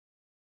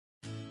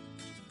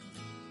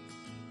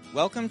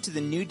Welcome to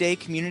the New Day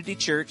Community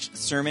Church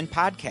Sermon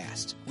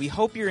Podcast. We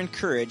hope you're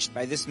encouraged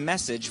by this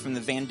message from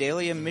the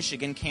Vandalia,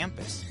 Michigan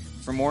campus.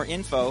 For more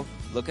info,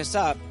 look us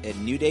up at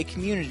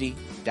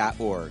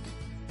newdaycommunity.org.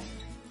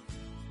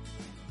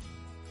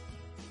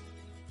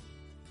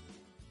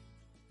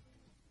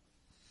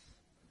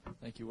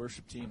 Thank you,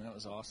 worship team. That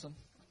was awesome.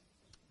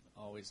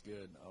 Always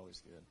good,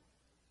 always good.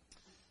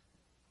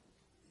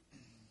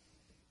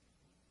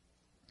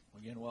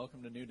 Again,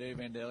 welcome to New Day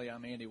Vandalia.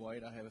 I'm Andy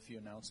White. I have a few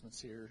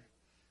announcements here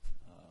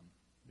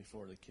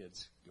before the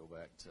kids go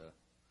back to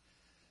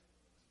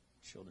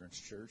Children's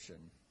Church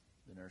and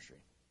the nursery.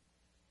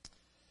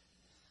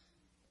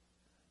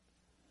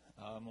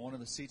 One of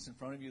the seats in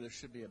front of you, there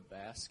should be a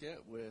basket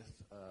with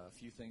a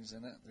few things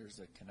in it. There's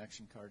a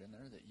connection card in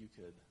there that you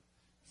could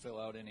fill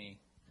out any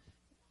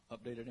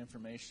updated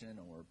information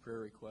or prayer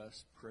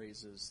requests,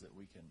 praises that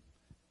we can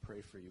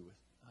pray for you with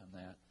on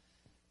that.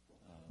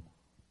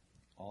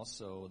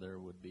 Also, there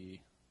would be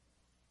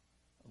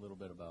a little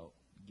bit about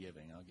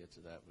giving. I'll get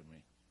to that when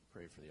we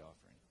pray for the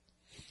offering.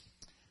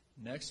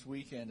 Next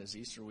weekend is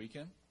Easter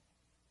weekend.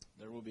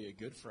 There will be a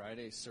Good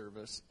Friday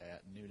service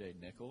at New Day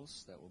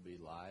Nichols that will be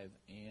live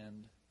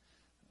and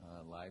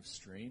live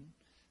stream.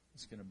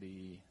 It's going to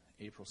be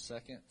April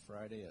 2nd,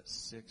 Friday at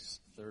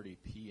 6:30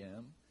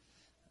 p.m.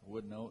 I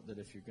would note that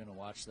if you're going to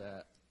watch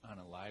that on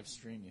a live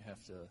stream, you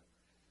have to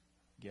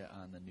get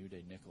on the New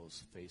Day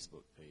Nichols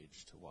Facebook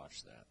page to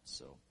watch that.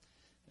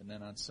 And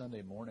then on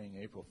Sunday morning,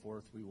 April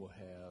 4th, we will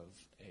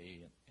have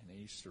an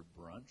Easter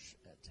brunch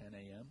at 10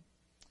 a.m.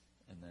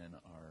 And then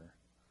our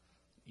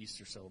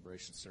Easter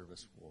celebration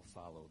service will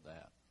follow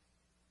that.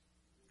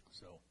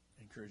 So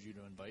I encourage you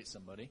to invite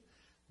somebody.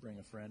 Bring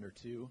a friend or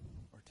two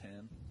or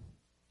 10.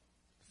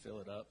 Fill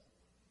it up.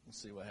 We'll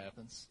see what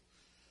happens.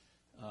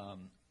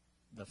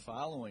 The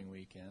following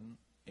weekend,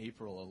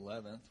 April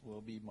 11th,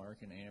 will be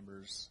Mark and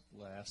Amber's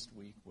last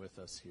week with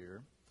us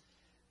here.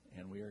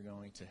 And we are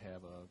going to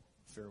have a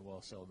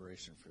farewell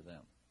celebration for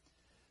them.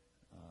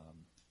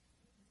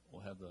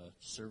 We'll have the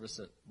service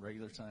at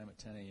regular time at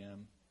 10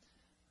 a.m.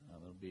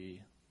 It'll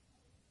be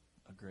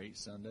a great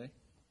Sunday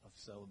of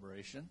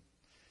celebration.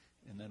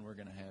 And then we're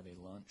going to have a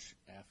lunch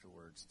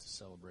afterwards to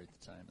celebrate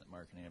the time that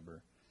Mark and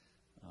Amber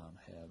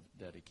have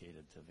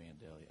dedicated to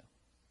Vandalia.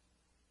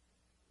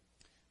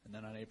 And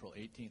then on April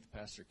 18th,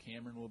 Pastor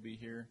Cameron will be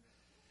here,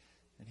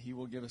 and he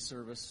will give a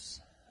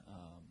service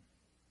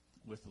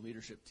with the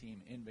leadership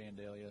team in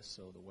Vandalia,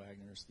 so the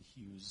Wagners, the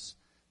Hughes,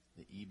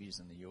 the Ebes,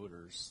 and the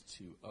Yoders,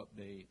 to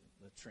update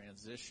the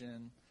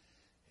transition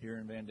here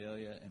in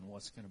Vandalia and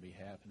what's going to be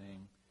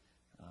happening,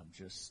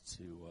 just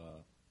to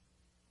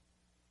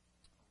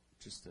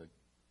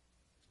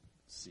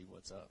see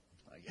what's up,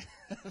 I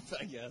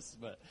guess.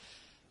 But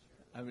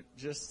I would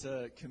just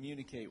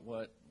communicate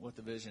what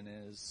the vision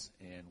is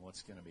and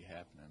what's going to be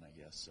happening, I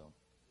guess. So,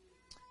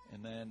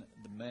 and then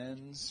the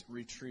men's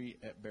retreat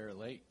at Bear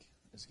Lake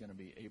is going to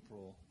be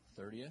April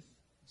 30th. It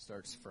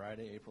starts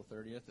Friday, April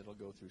 30th. It'll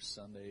go through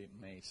Sunday,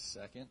 May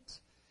 2nd.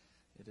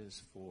 It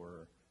is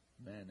for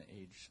men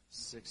age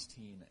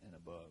 16 and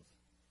above.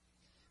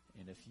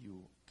 And if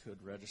you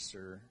could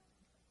register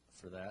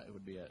for that, it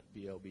would be at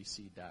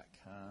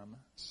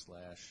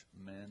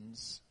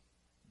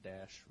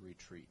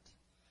blbc.com/men's-retreat.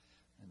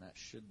 And that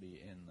should be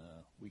in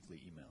the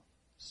weekly email.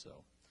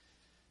 So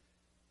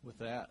with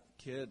that,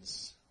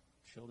 kids,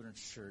 Children's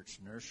Church,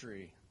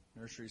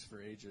 nurseries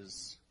for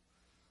ages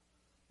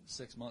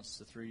 6 months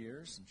to 3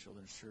 years, and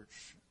Children's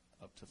Church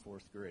up to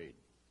 4th grade.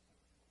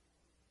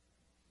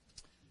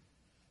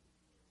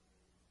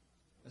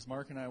 As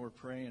Mark and I were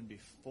praying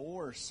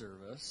before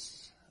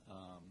service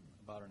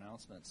about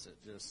announcements,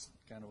 it just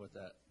kind of with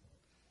that,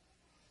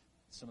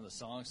 some of the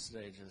songs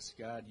today, just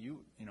God,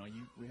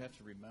 we have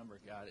to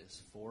remember God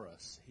is for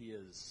us. He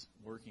is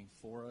working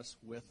for us,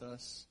 with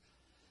us.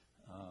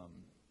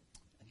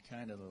 And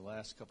kind of the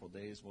last couple of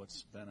days,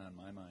 what's been on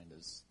my mind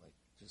is like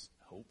just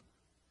hope.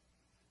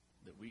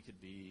 That we could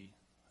be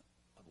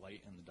a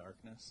light in the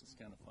darkness. It's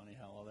kind of funny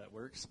how all that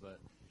works, but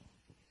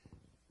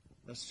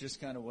that's just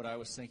kind of what I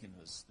was thinking,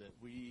 was that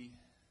we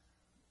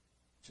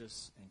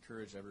just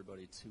encourage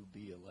everybody to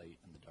be a light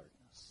in the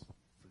darkness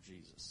for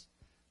Jesus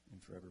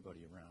and for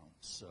everybody around.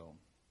 So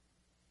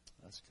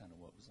that's kind of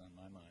what was on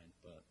my mind.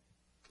 But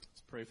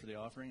let's pray for the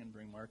offering and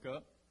bring Mark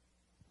up.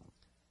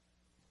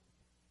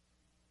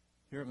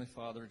 Dear Heavenly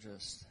Father,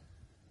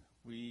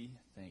 we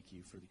thank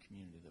you for the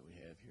community that we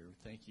have here.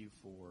 Thank you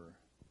for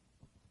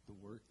the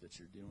work that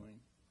you're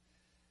doing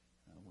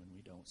when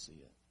we don't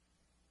see it.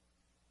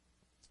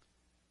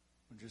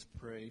 We just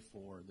pray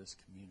for this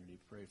community,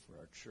 pray for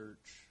our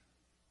church,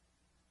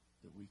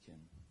 that we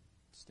can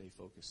stay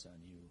focused on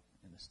you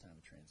in this time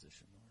of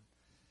transition, Lord.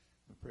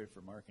 We pray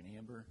for Mark and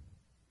Amber,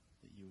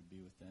 that you would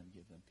be with them,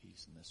 give them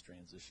peace in this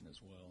transition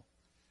as well.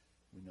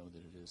 We know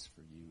that it is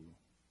for you,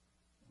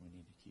 and we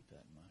need to keep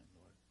that in mind,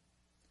 Lord.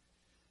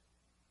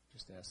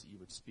 Just ask that you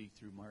would speak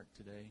through Mark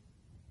today,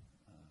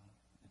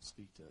 and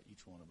speak to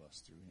each one of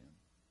us through him.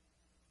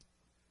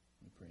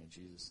 We pray in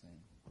Jesus'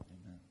 name.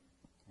 Amen.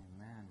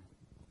 Amen.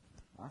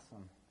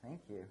 Awesome.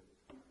 Thank you.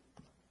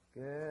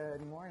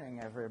 Good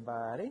morning,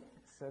 everybody.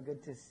 So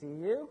good to see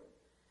you.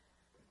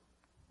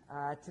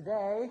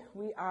 Today,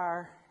 we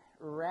are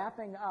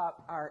wrapping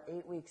up our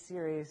 8-week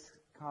series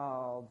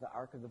called The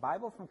Arc of the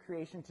Bible, From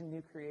Creation to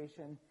New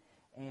Creation.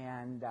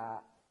 And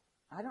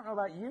I don't know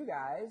about you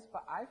guys,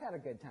 but I've had a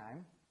good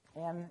time.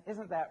 And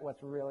isn't that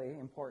what's really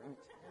important?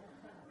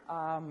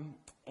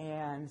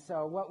 And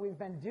so what we've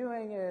been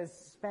doing is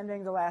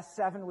spending the last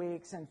 7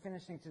 weeks and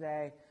finishing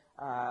today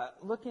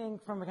looking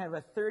from a kind of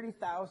a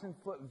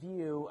 30,000-foot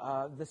view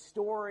of the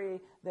story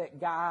that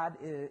God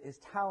is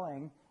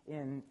telling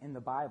in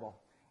the Bible.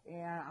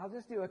 And I'll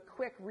just do a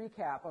quick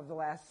recap of the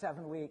last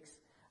 7 weeks.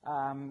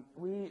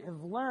 We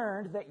have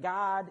learned that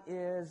God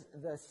is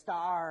the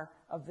star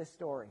of this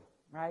story,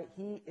 right?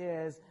 He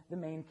is the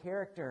main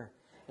character.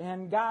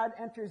 And God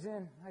enters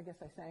in, I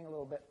guess I sang a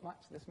little bit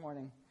much this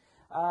morning.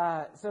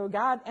 So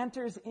God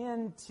enters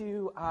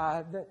into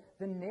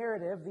the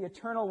narrative. The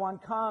Eternal One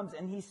comes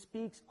and He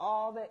speaks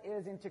all that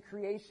is into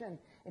creation,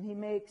 and He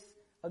makes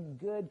a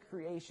good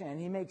creation.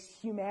 He makes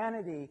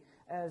humanity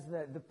as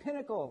the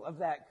pinnacle of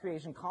that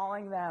creation,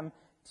 calling them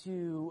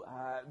to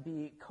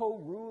be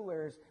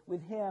co-rulers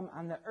with Him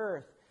on the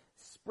earth,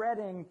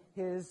 spreading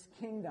His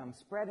kingdom,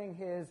 spreading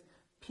His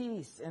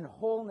peace and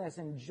wholeness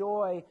and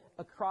joy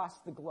across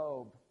the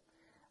globe.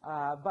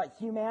 But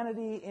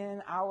humanity,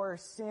 in our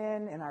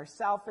sin and our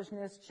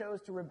selfishness, chose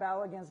to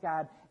rebel against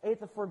God, ate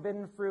the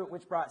forbidden fruit,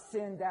 which brought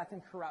sin, death,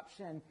 and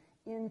corruption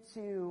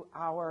into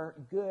our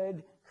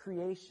good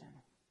creation.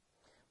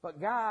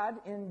 But God,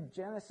 in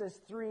Genesis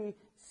 3,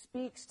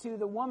 speaks to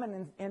the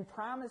woman and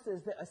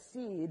promises that a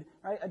seed,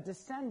 right, a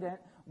descendant,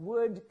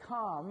 would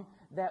come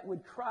that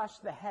would crush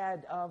the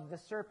head of the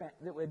serpent,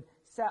 that would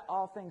set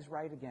all things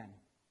right again.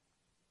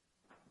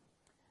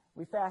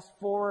 We fast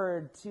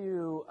forward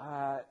to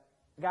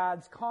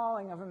God's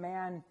calling of a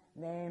man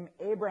named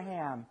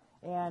Abraham.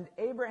 And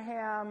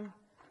Abraham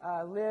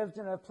lived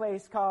in a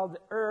place called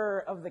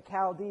Ur of the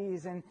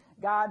Chaldees. And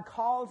God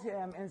called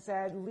him and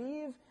said,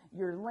 leave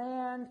your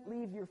land,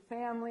 leave your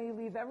family,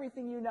 leave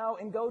everything you know,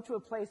 and go to a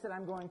place that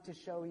I'm going to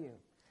show you.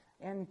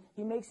 And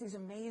He makes these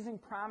amazing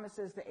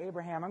promises to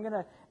Abraham. I'm going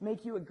to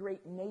make you a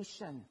great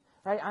nation.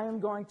 Right? I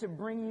am going to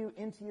bring you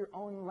into your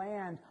own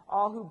land.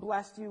 All who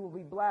blessed you will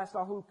be blessed.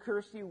 All who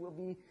cursed you will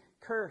be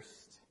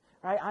cursed.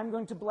 Right? I'm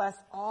going to bless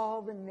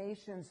all the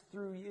nations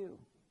through you.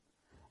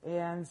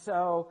 And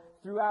so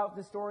throughout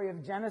the story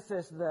of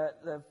Genesis,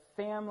 the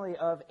family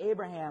of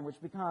Abraham, which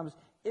becomes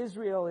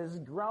Israel, is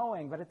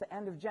growing. But at the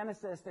end of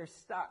Genesis, they're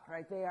stuck,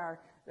 right? They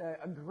are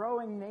a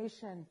growing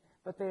nation,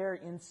 but they're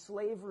in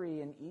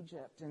slavery in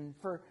Egypt. And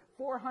for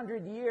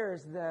 400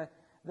 years, the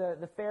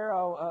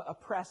Pharaoh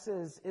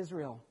oppresses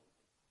Israel.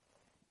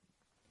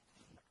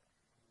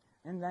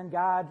 And then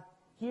God,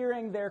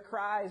 hearing their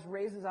cries,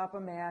 raises up a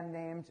man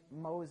named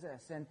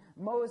Moses. And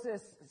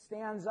Moses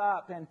stands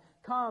up and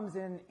comes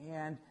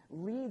and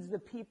leads the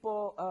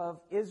people of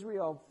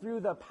Israel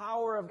through the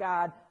power of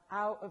God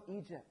out of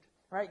Egypt.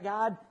 Right?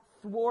 God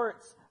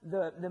thwarts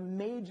the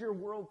major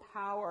world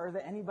power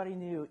that anybody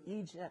knew,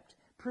 Egypt,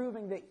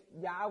 proving that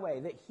Yahweh,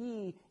 that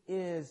He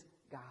is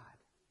God.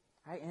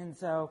 Right? And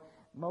so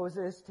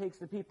Moses takes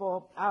the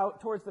people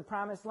out towards the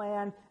promised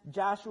land.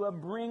 Joshua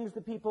brings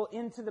the people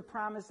into the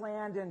promised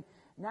land, and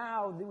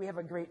now we have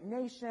a great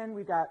nation.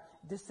 We've got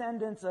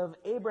descendants of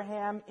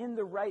Abraham in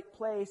the right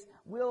place.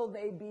 Will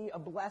they be a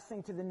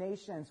blessing to the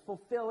nations,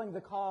 fulfilling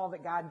the call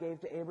that God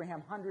gave to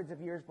Abraham hundreds of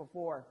years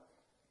before?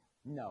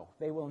 No,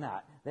 they will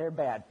not. They're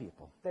bad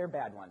people. They're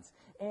bad ones.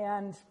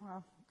 And,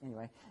 well,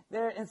 anyway.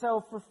 And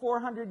so for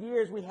 400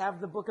 years, we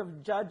have the book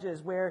of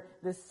Judges, where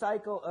this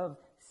cycle of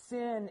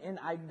sin and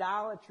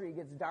idolatry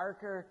gets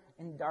darker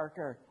and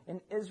darker.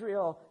 And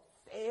Israel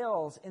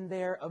fails in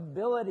their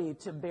ability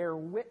to bear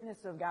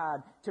witness of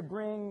God, to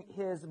bring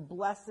His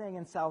blessing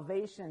and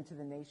salvation to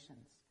the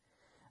nations.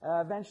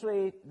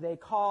 Eventually, they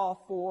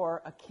call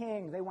for a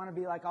king. They want to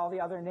be like all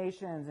the other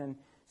nations. And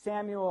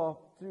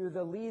Samuel, through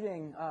the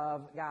leading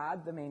of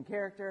God, the main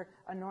character,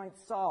 anoints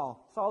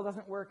Saul. Saul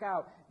doesn't work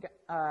out.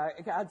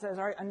 God says,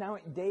 all right,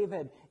 anoint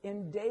David.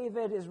 And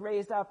David is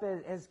raised up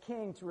as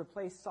king to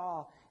replace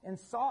Saul. And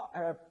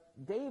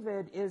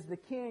David is the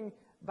king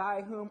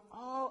by whom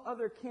all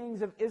other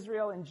kings of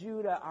Israel and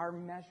Judah are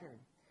measured.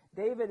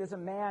 David is a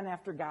man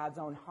after God's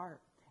own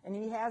heart. And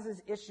he has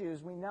his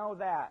issues, we know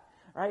that,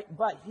 right?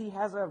 But he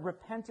has a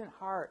repentant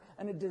heart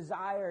and a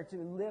desire to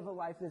live a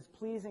life that's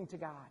pleasing to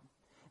God.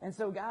 And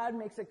so God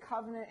makes a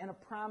covenant and a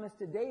promise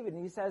to David.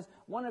 And He says,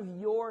 one of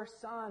your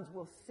sons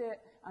will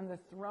sit on the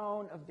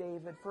throne of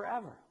David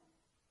forever.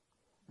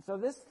 So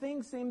this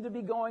thing seemed to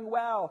be going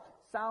well.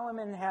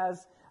 Solomon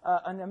has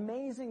an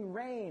amazing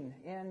reign,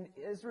 and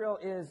Israel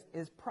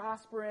is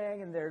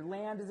prospering, and their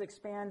land is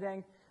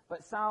expanding.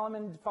 But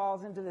Solomon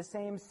falls into the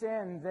same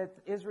sin that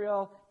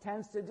Israel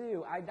tends to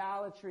do,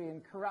 idolatry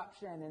and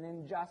corruption and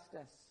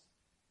injustice.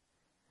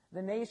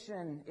 The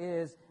nation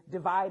is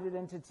divided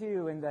into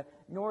two, and the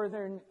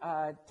northern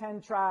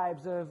 10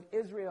 tribes of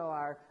Israel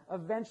are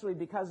eventually,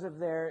 because of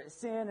their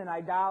sin and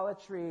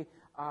idolatry,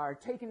 are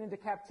taken into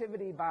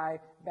captivity by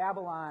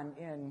Babylon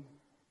in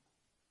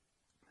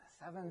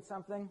 7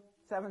 something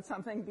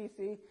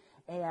BC,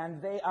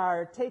 and they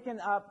are taken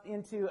up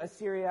into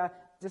Assyria,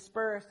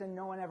 dispersed, and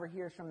no one ever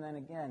hears from them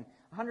again.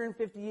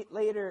 150 years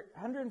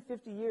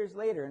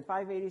later, in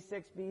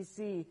 586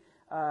 BC,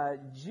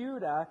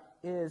 Judah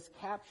is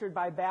captured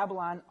by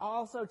Babylon,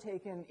 also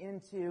taken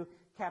into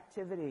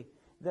captivity.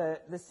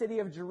 The city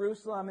of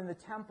Jerusalem and the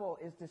temple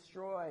is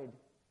destroyed.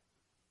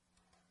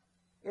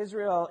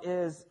 Israel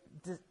is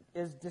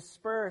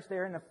dispersed.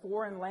 They're in a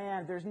foreign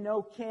land. There's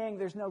no king.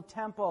 There's no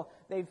temple.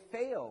 They've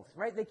failed,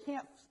 right? They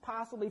can't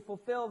possibly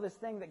fulfill this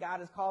thing that God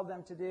has called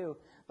them to do.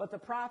 But the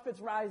prophets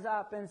rise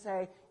up and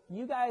say,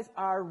 you guys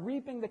are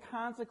reaping the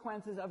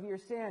consequences of your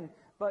sin,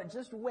 but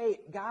just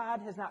wait. God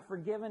has not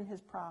forgotten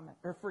his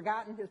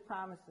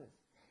promises.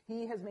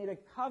 He has made a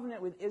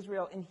covenant with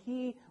Israel, and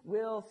he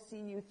will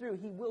see you through.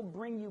 He will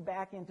bring you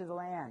back into the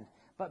land.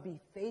 But be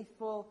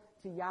faithful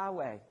to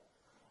Yahweh.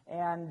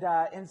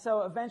 And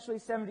so eventually,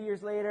 70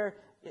 years later,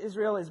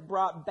 Israel is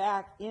brought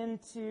back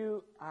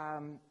into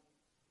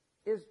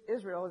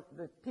Israel.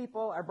 The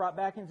people are brought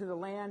back into the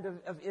land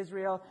of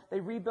Israel.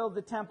 They rebuild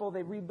the temple.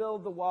 They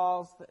rebuild the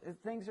walls.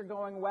 Things are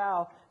going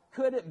well.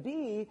 Could it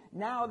be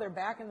now they're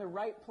back in the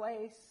right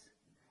place?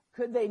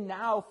 Could they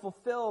now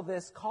fulfill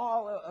this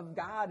call of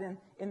God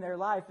in their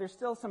life? There's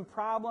still some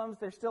problems.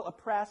 They're still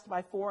oppressed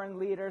by foreign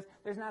leaders.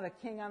 There's not a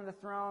king on the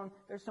throne.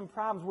 There's some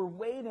problems. We're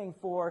waiting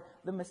for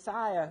the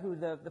Messiah who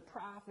the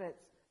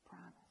prophets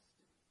promised.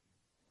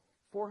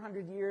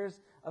 400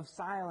 years of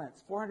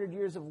silence, 400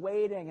 years of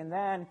waiting, and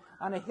then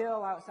on a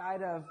hill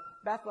outside of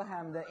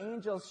Bethlehem, the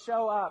angels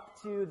show up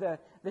to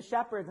the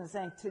shepherds and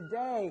saying,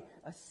 today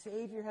a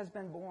Savior has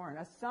been born,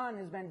 a Son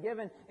has been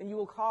given, and you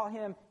will call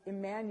him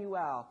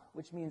Emmanuel,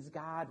 which means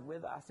God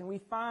with us. And we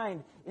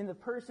find in the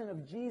person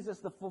of Jesus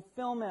the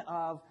fulfillment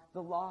of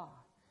the law.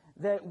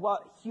 That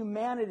what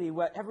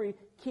every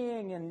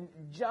king and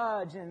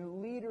judge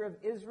and leader of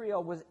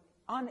Israel was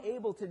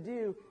unable to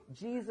do,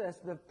 Jesus,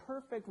 the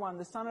perfect one,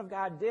 the Son of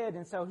God, did.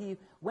 And so he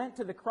went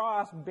to the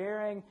cross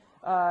bearing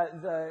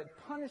the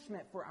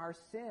punishment for our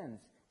sins,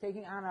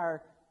 taking on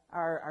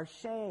our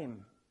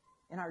shame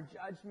and our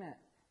judgment,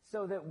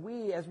 so that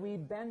we, as we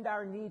bend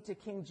our knee to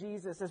King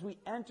Jesus, as we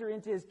enter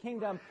into his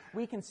kingdom,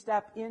 we can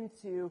step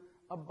into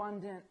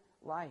abundant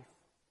life.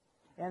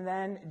 And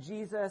then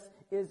Jesus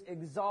is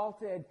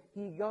exalted.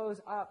 He goes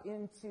up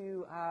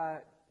into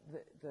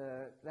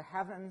the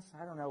heavens.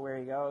 I don't know where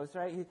he goes,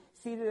 right? He's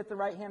seated at the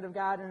right hand of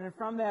God, and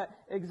from that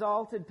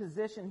exalted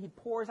position, he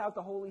pours out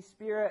the Holy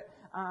Spirit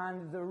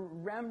on the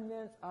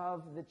remnant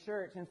of the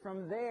church. And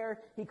from there,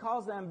 he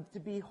calls them to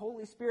be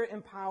Holy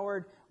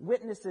Spirit-empowered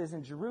witnesses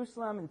in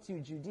Jerusalem and to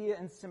Judea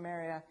and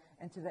Samaria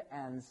and to the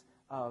ends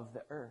of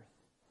the earth.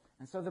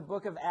 And so the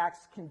book of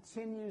Acts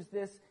continues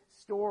this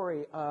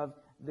story of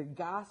the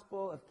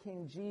gospel of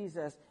King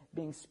Jesus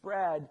being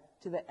spread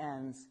to the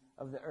ends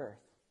of the earth.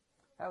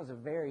 That was a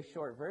very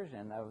short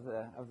version of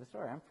the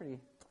story. I'm pretty...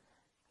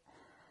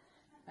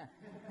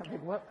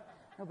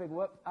 No big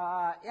whoop.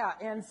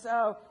 And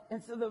so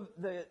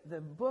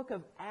the book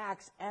of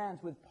Acts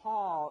ends with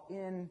Paul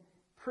in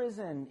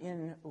prison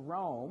in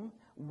Rome,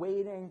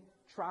 waiting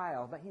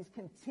trial. But he's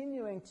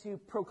continuing to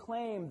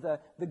proclaim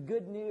the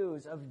good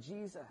news of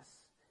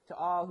Jesus to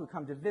all who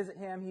come to visit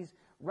him. He's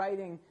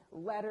writing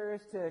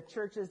letters to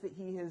churches that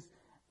he has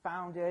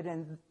founded,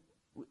 and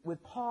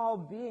with Paul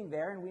being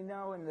there, and we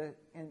know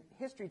in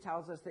history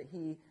tells us that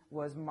he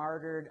was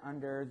martyred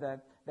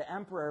under the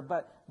emperor,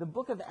 but the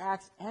book of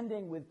Acts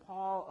ending with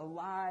Paul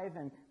alive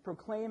and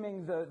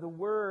proclaiming the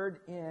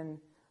word in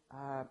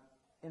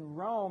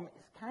Rome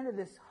is kind of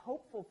this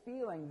hopeful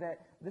feeling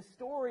that the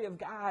story of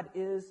God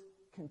is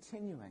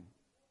continuing.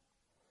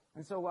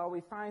 And so while we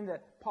find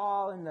that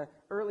Paul and the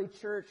early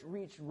church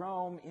reached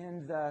Rome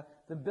in the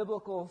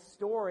biblical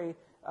story,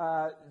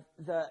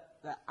 the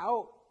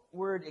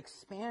outward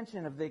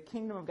expansion of the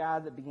kingdom of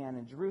God that began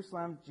in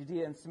Jerusalem,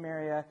 Judea, and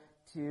Samaria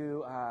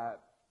to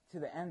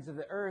the ends of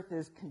the earth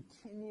is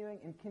continuing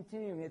and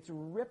continuing. It's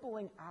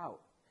rippling out.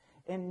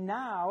 And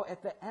now,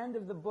 at the end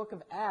of the book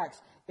of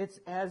Acts, it's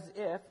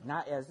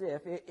not as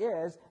if, it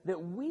is, that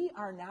we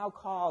are now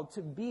called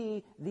to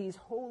be these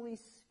Holy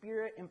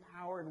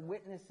Spirit-empowered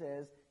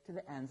witnesses to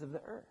the ends of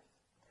the earth.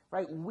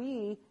 Right?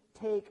 We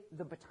take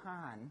the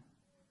baton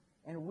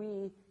and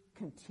we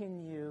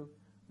continue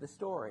the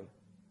story.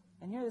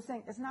 And here's the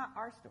thing, it's not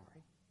our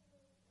story.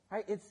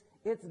 Right?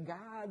 It's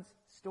God's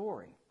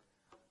story.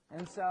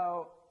 And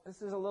so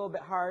this is a little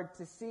bit hard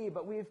to see,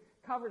 but we've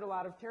covered a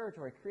lot of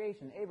territory.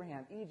 Creation,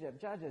 Abraham,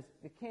 Egypt, Judges,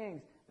 the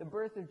kings, the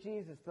birth of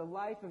Jesus, the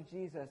life of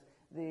Jesus,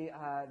 the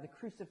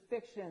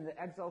crucifixion, the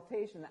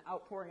exaltation, the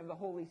outpouring of the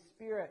Holy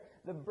Spirit,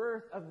 the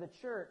birth of the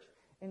church.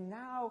 And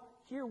now,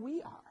 here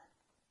we are.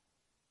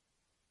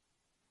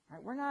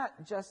 Right? We're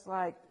not just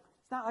like,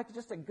 it's not like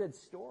just a good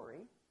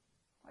story.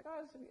 Like,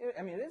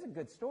 it is a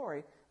good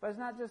story, but it's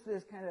not just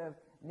this kind of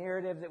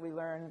narrative that we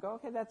learn and go,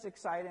 okay, that's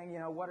exciting.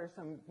 What are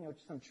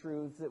some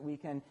truths that we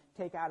can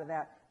take out of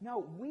that?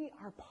 No, we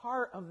are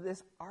part of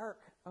this arc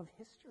of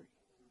history,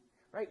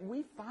 right?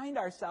 We find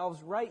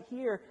ourselves right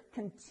here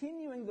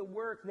continuing the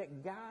work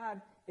that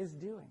God is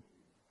doing.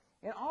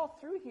 And all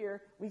through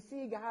here, we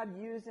see God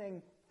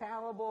using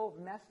fallible,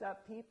 messed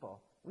up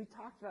people. We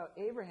talked about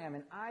Abraham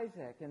and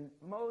Isaac and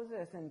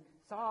Moses and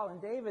Saul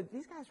and David.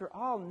 These guys were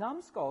all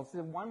numbskulls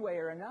in one way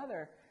or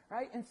another,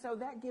 right? And so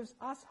that gives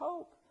us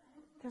hope.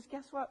 Because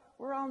guess what?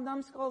 We're all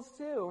numbskulls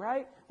too,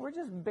 right? We're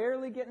just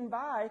barely getting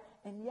by,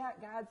 and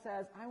yet God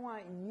says, I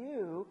want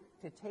you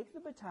to take the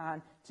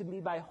baton to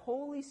be by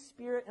Holy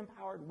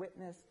Spirit-empowered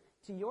witness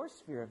to your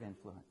sphere of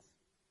influence.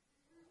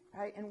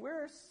 Right? And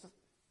we're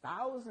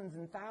thousands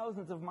and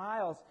thousands of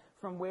miles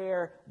from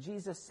where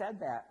Jesus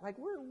said that. Like,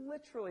 we're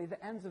literally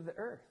the ends of the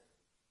earth.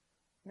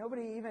 It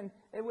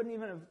wouldn't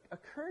even have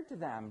occurred to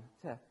them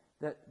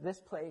that this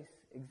place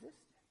existed.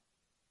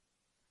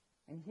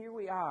 And here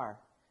we are,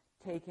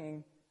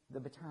 taking the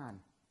baton.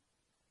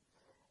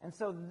 And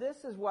so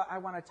this is what I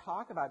want to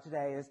talk about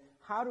today, is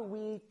how do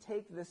we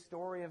take the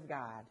story of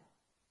God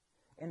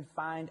and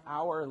find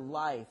our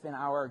life and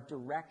our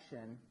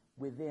direction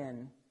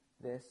within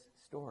this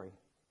story.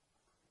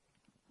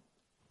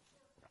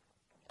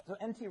 So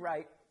N.T.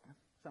 Wright,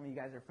 some of you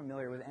guys are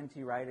familiar with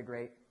N.T. Wright, a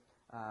great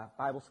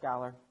Bible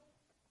scholar.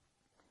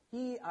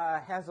 He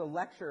has a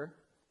lecture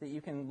that you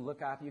can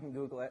look up, you can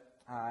Google it.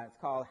 It's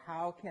called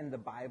How Can the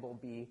Bible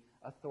Be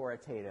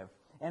Authoritative?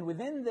 And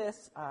within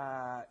this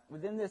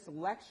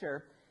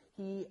lecture,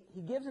 he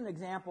gives an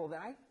example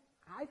that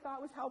I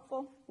thought was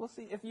helpful. We'll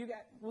see if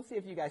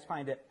you guys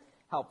find it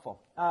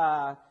helpful.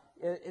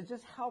 It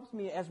just helps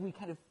me as we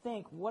kind of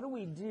think, what do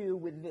we do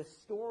with this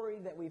story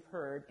that we've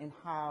heard and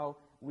how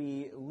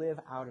we live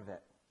out of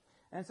it?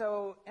 And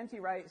so N.T.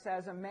 Wright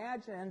says,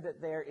 imagine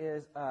that there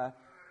is a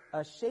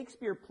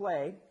Shakespeare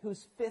play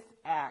whose fifth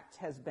act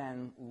has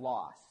been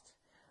lost.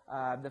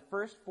 The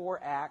first four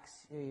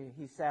acts,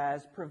 he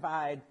says,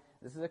 provide,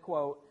 this is a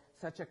quote,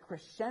 such a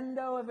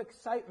crescendo of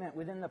excitement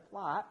within the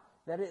plot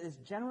that it is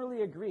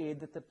generally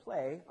agreed that the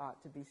play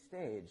ought to be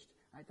staged.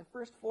 Right? The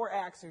first four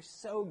acts are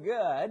so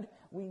good,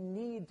 we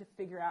need to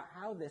figure out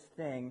how this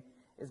thing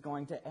is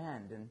going to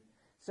end. And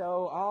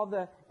so all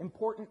the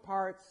important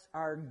parts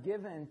are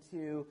given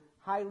to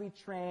highly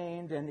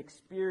trained and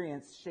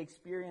experienced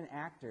Shakespearean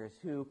actors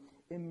who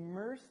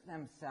immerse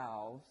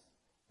themselves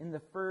in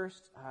the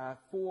first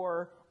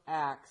four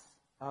acts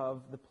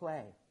of the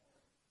play.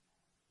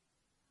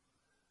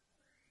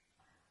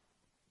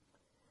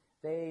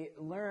 They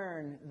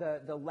learn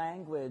the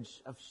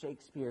language of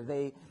Shakespeare.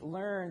 They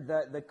learn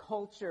the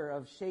culture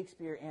of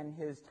Shakespeare and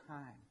his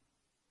time.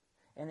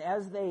 And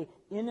as they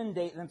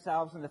inundate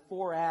themselves in the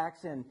four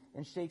acts and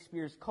in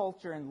Shakespeare's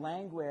culture and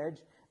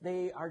language,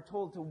 they are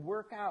told to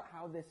work out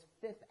how this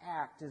fifth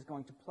act is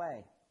going to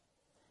play.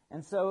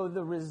 And so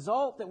the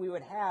result that we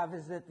would have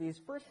is that these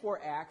first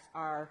four acts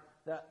are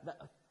the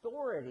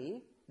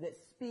authority that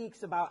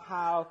speaks about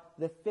how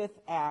the fifth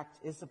act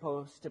is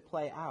supposed to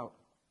play out.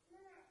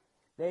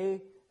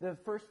 The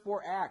first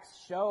four acts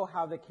show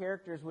how the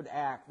characters would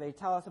act. They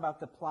tell us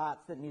about the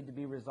plots that need to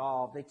be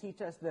resolved. They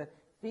teach us the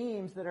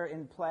themes that are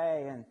in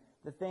play and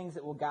the things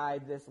that will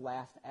guide this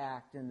last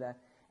act. And the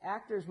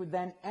actors would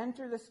then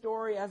enter the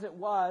story as it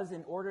was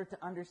in order to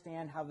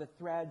understand how the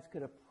threads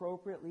could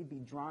appropriately be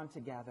drawn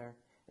together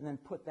and then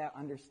put that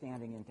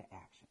understanding into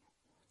action.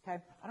 Okay?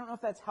 I don't know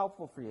if that's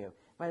helpful for you,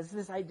 but it's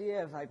this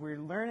idea of like we're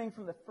learning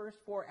from the first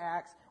four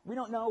acts. We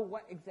don't know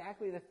what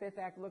exactly the fifth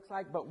act looks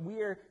like, but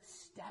we're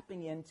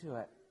stepping into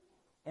it.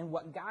 And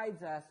what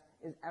guides us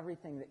is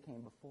everything that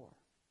came before.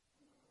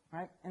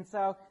 Right? And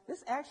so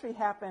this actually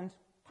happened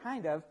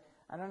kind of,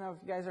 I don't know if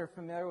you guys are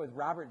familiar with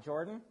Robert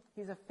Jordan.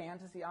 He's a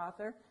fantasy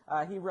author.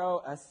 He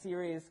wrote a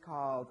series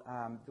called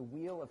The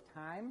Wheel of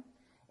Time.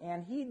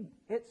 And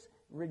it's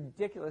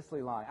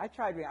ridiculously long. I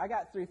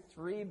got through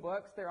 3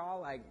 books. They're all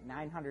like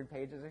 900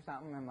 pages or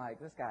something. I'm like,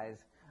 this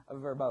guy's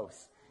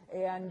verbose.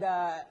 And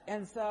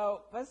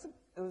so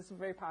it was a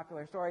very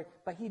popular story,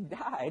 but he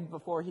died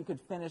before he could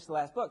finish the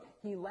last book.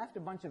 He left a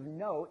bunch of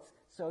notes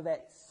so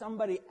that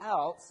somebody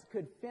else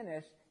could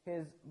finish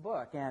his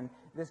book. And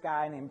this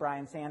guy named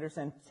Brian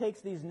Sanderson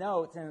takes these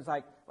notes and is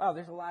like, wow,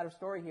 there's a lot of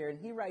story here. And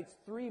he writes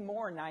 3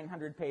 more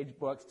 900-page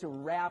books to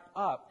wrap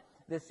up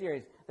this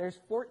series. There's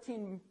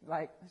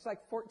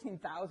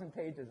 14,000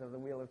 pages of the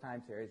Wheel of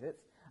Time series.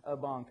 It's a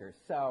bonkers.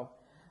 So,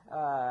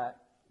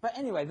 but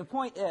anyway, the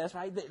point is,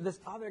 right,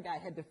 this other guy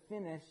had to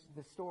finish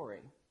the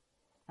story,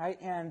 right?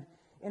 And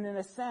in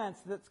a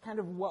sense, that's kind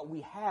of what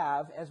we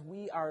have as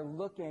we are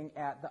looking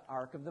at the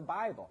arc of the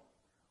Bible.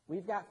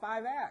 We've got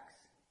 5 acts: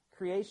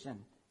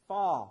 creation,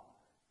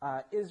 fall,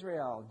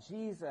 Israel,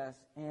 Jesus,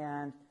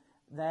 and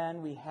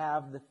then we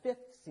have the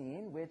 5th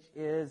scene, which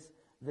is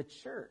the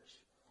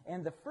church.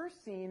 And the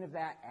first scene of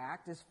that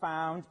act is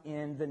found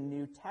in the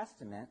New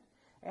Testament.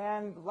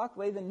 And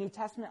luckily, the New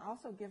Testament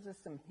also gives us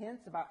some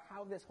hints about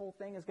how this whole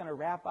thing is going to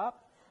wrap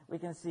up. We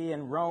can see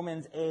in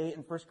Romans 8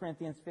 and 1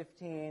 Corinthians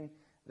 15,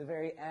 the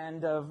very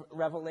end of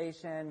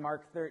Revelation,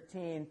 Mark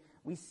 13,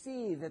 we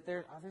see that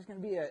there's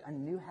going to be a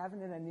new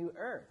heaven and a new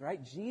earth,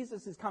 right?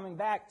 Jesus is coming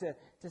back to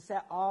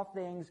set all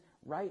things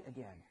right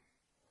again.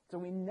 So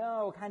we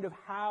know kind of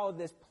how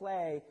this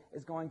play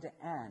is going to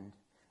end.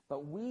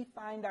 But we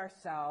find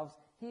ourselves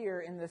here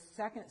in the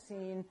second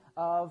scene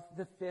of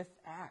the fifth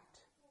act.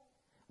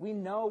 We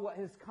know what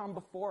has come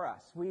before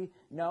us. We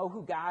know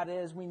who God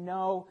is. We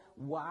know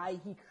why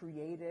he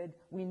created.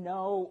 We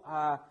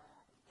know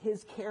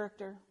his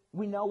character.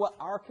 We know what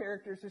our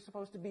characters are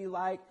supposed to be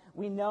like.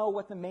 We know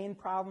what the main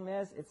problem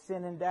is. It's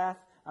sin and death.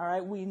 All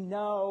right. We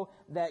know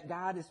that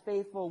God is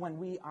faithful when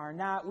we are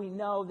not. We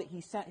know that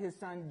he sent his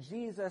son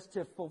Jesus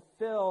to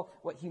fulfill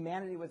what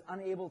humanity was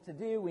unable to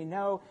do. We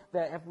know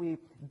that if we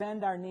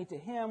bend our knee to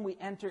him, we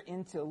enter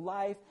into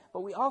life.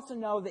 But we also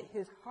know that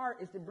his heart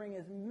is to bring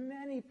as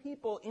many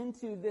people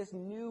into this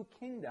new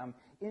kingdom,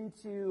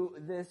 into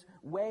this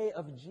way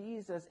of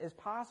Jesus as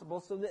possible,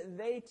 so that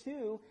they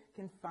too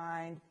can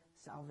find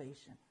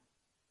salvation.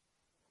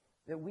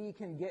 That we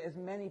can get as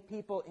many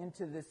people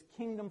into this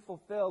kingdom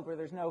fulfilled where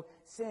there's no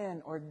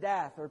sin or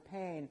death or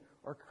pain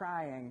or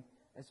crying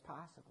as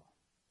possible.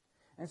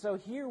 And so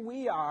here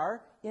we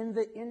are in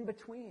the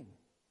in-between.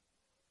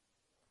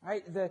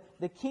 Right?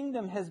 The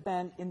kingdom has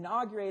been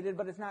inaugurated,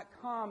 but it's not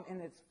come in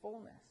its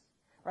fullness.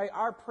 Right?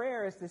 Our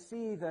prayer is to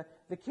see the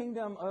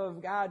kingdom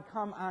of God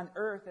come on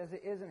earth as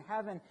it is in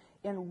heaven.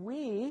 And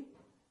we,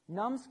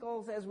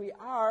 numbskulls as we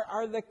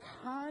are the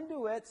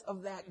conduits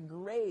of that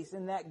grace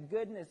and that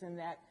goodness and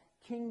that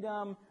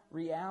kingdom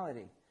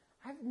reality.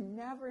 I've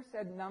never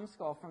said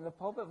numbskull from the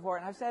pulpit before,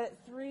 and I've said it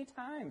 3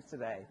 times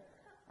today.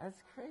 That's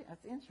great.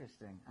 That's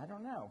interesting. I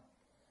don't know.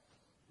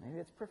 Maybe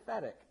it's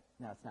prophetic.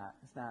 No, it's not.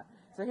 It's not.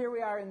 So here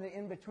we are in the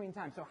in-between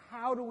time. So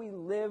how do we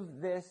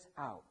live this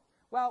out?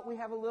 Well, we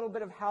have a little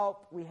bit of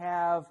help. We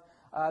have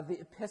the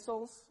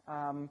epistles,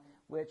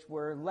 which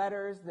were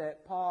letters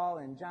that Paul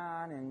and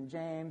John and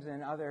James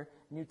and other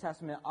New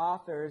Testament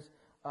authors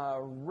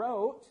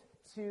wrote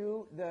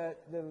to the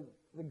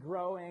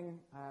growing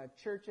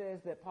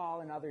churches that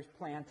Paul and others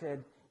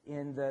planted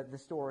in the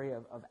story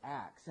of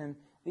Acts. And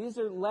these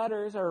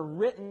letters are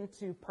written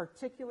to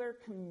particular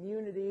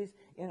communities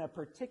in a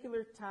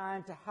particular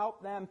time to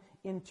help them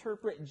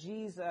interpret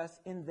Jesus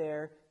in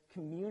their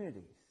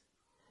communities.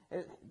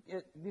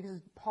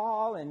 Because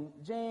Paul and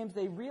James,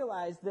 they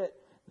realized that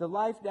the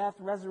life, death,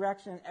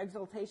 resurrection, and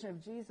exaltation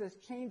of Jesus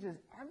changes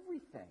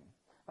everything.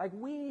 Like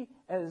we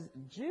as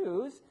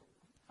Jews,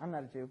 I'm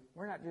not a Jew.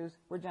 We're not Jews.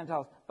 We're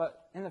Gentiles.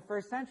 But in the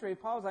first century,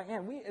 Paul's like,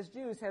 man, we as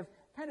Jews have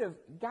kind of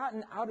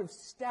gotten out of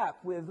step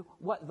with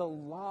what the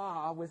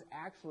law was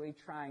actually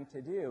trying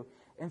to do.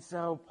 And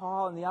so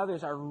Paul and the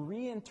others are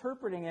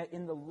reinterpreting it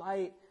in the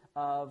light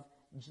of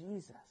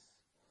Jesus.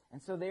 And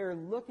so they are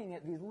looking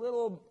at these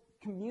little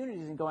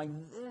communities and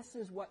going, this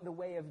is what the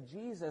way of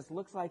Jesus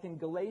looks like in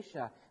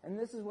Galatia. And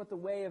this is what the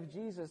way of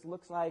Jesus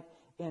looks like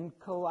in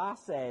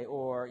Colossae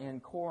or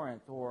in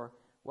Corinth or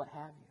what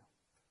have you.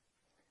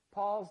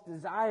 Paul's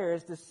desire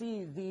is to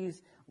see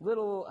these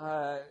little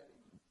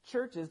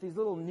churches, these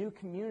little new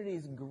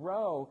communities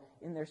grow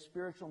in their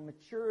spiritual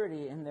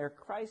maturity and their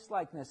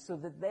Christ-likeness so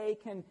that they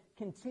can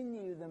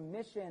continue the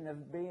mission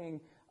of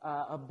being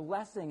a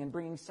blessing and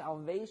bringing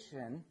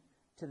salvation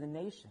to the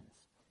nations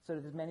so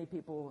that as many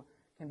people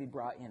can be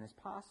brought in as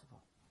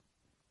possible.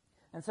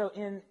 And so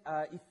in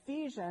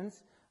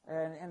Ephesians,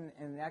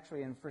 and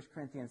actually in 1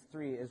 Corinthians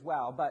 3 as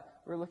well,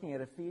 but we're looking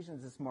at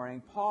Ephesians this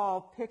morning,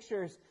 Paul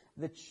pictures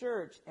the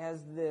church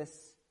as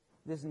this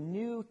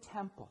new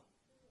temple.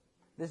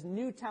 This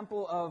new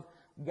temple of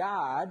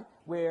God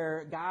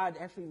where God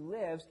actually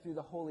lives through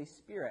the Holy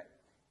Spirit.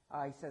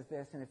 He says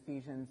this in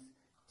Ephesians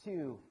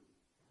 2.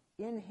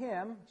 In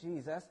him,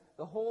 Jesus,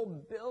 the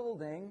whole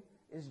building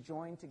is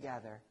joined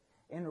together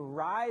and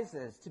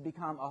rises to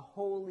become a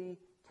holy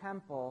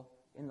temple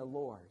in the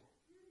Lord.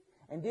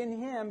 And in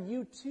him,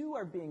 you too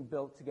are being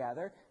built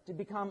together to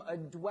become a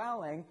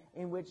dwelling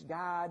in which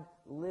God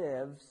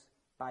lives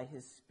by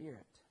his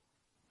Spirit.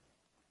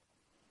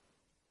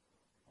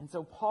 And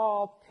so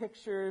Paul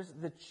pictures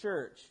the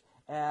church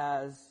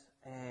as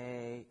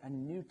a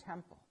new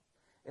temple.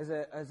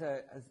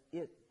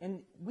 And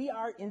we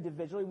are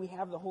individually, we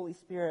have the Holy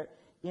Spirit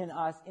in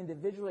us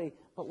individually,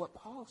 but what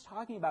Paul's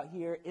talking about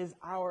here is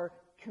our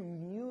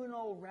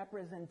communal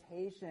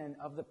representation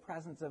of the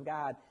presence of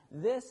God.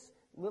 This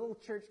little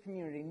church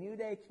community, New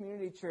Day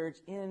Community Church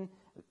in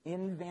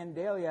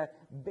Vandalia,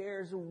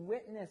 bears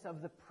witness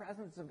of the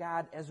presence of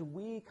God as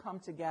we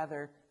come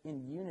together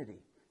in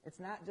unity.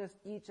 It's not just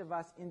each of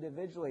us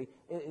individually.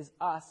 It is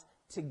us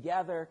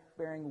together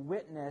bearing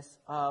witness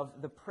of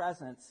the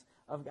presence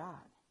of God.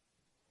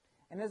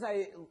 And as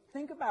I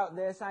think about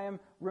this, I am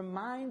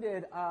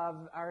reminded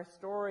of our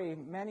story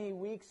many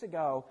weeks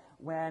ago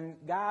when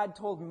God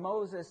told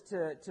Moses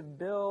to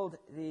build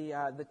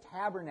the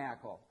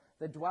tabernacle,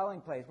 the dwelling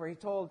place, where he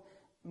told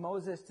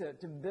Moses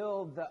to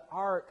build the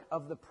Ark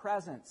of the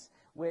Presence,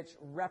 which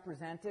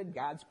represented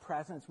God's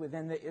presence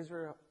within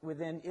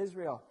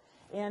Israel.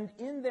 And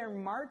in their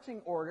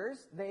marching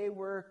orders, they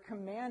were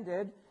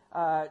commanded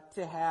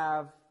to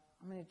have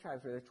how many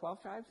tribes were there?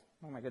 12 tribes?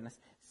 Oh my goodness.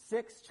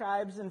 6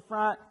 tribes in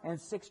front and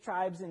 6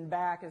 tribes in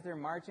back as they're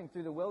marching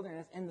through the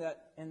wilderness. And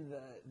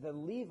the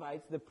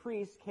Levites, the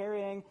priests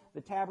carrying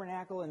the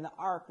tabernacle and the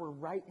ark, were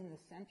right in the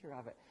center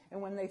of it.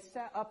 And when they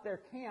set up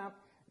their camp,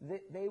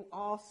 they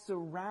all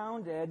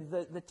surrounded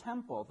the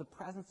temple, the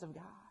presence of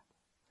God.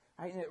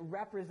 Right? And it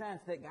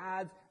represents that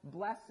God's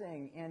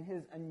blessing and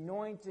His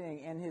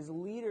anointing and His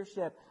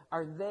leadership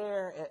are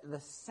there at the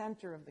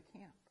center of the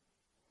camp.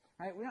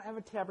 Right? We don't have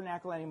a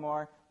tabernacle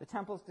anymore. The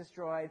temple's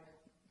destroyed.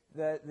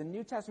 The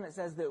New Testament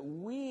says that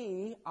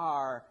we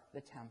are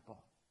the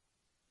temple.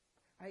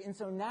 Right? And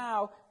so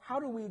now, how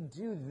do we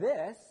do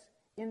this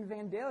in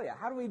Vandalia?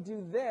 How do we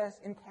do this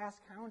in Cass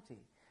County?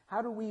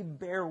 How do we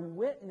bear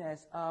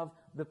witness of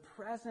the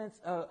presence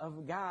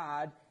of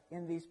God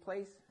in these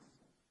places?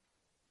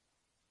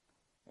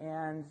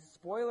 And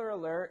spoiler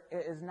alert,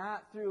 it is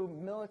not through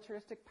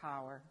militaristic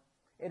power.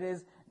 It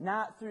is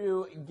not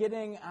through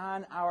getting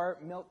on our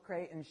milk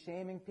crate and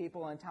shaming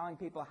people and telling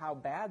people how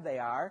bad they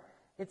are.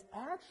 It's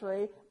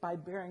actually by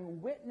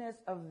bearing witness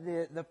of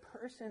the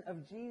person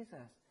of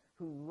Jesus,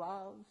 who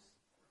loves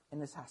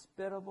and is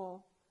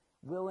hospitable,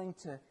 willing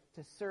to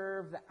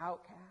serve the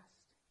outcast.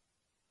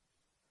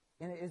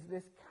 And it is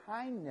this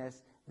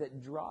kindness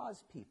that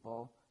draws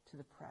people to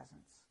the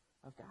presence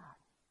of God.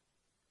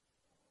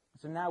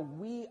 So now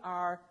we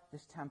are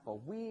this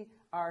temple. We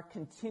are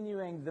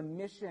continuing the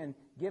mission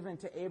given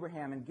to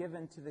Abraham and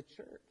given to the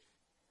church.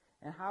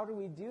 And how do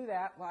we do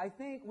that? Well, I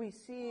think we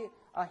see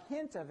a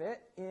hint of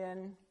it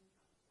in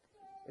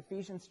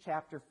Ephesians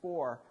chapter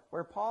 4,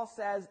 where Paul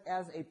says,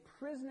 as a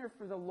prisoner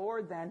for the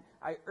Lord, then,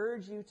 I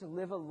urge you to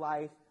live a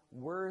life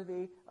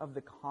worthy of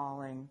the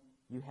calling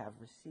you have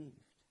received.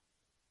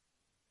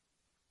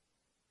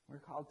 We're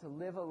called to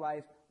live a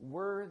life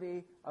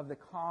worthy of the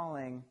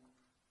calling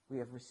we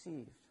have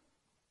received.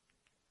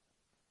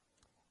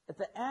 At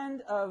the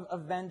end of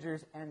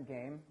Avengers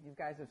Endgame, you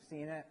guys have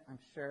seen it, I'm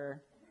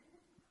sure.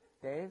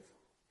 Dave?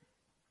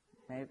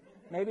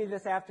 Maybe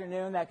this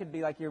afternoon that could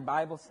be like your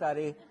Bible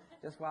study.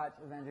 Just watch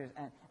Avengers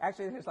Endgame.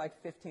 Actually, there's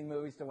like 15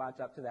 movies to watch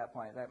up to that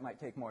point. That might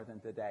take more than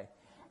today.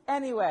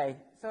 Anyway,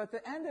 so at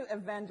the end of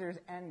Avengers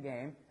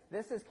Endgame,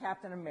 this is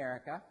Captain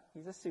America.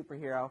 He's a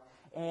superhero.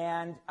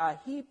 And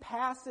he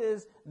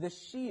passes the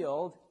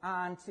shield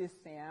on to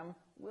Sam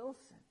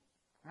Wilson.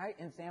 Right?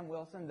 And Sam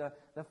Wilson,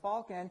 the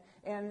Falcon.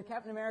 And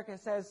Captain America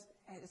says,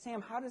 hey,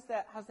 Sam, how's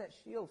that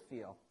shield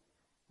feel?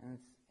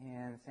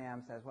 And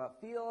Sam says, well,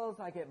 it feels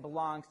like it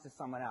belongs to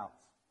someone else.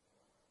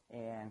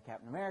 And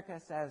Captain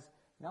America says,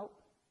 nope,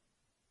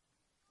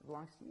 it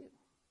belongs to you.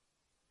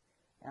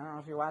 I don't know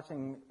if you're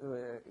watching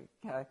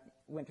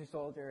Winter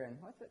Soldier and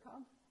what's it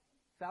called?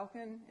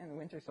 Falcon and the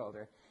Winter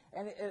Soldier.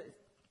 And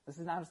this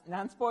is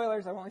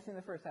non-spoilers. I've only seen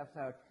the first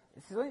episode.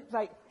 It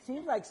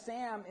seems like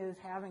Sam is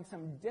having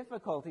some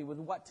difficulty with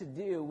what to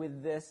do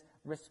with this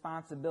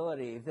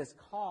responsibility, this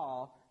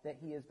call that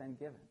he has been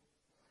given.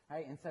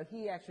 Right? And so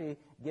he actually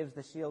gives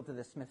the shield to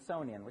the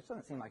Smithsonian, which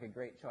doesn't seem like a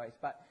great choice.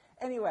 But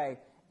anyway,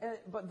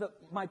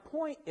 my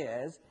point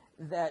is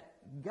that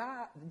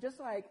God, just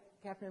like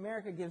Captain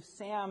America gives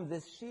Sam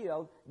this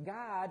shield,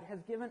 God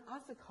has given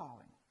us a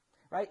calling.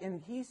 Right?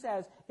 And he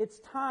says it's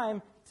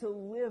time to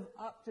live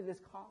up to this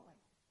calling.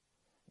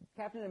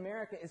 Captain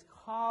America is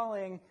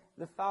calling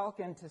the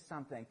Falcon to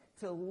something,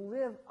 to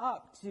live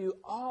up to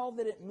all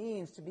that it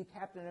means to be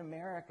Captain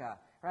America,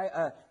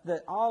 right?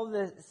 All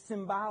the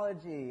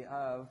symbology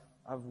of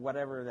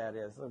whatever that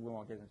is. We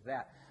won't get into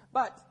that.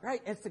 But,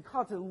 right, it's a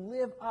call to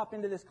live up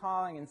into this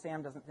calling, and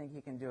Sam doesn't think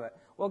he can do it.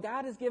 Well,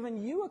 God has given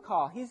you a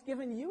call. He's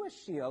given you a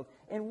shield.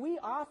 And we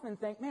often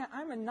think, man,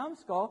 I'm a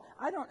numbskull.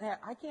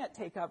 I can't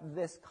take up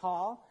this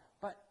call.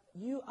 But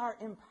you are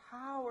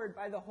empowered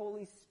by the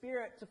Holy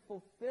Spirit to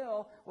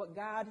fulfill what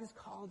God has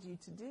called you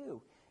to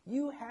do.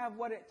 You have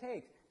what it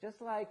takes.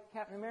 Just like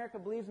Captain America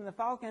believes in the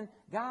Falcon,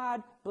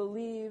 God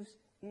believes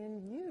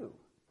in you.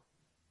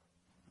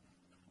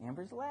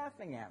 Amber's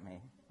laughing at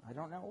me. I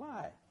don't know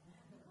why.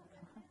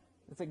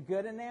 It's a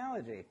good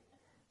analogy.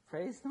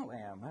 Praise the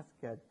Lamb. That's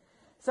good.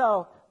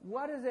 So,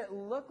 what does it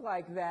look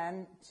like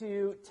then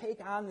to take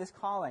on this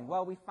calling?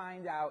 Well, we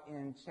find out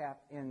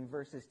in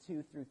verses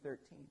 2 through 13.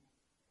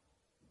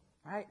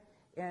 Right?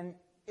 In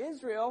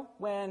Israel,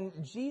 when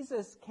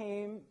Jesus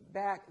came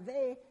back,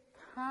 they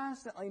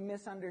constantly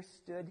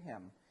misunderstood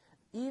him.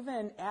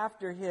 Even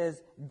after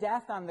his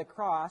death on the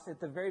cross, at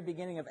the very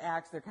beginning of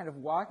Acts, they're kind of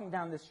walking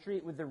down the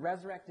street with the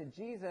resurrected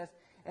Jesus,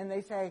 and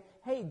they say,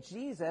 hey,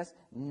 Jesus,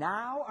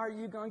 now are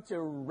you going to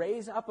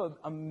raise up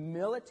a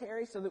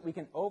military so that we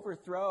can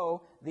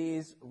overthrow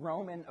these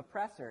Roman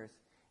oppressors?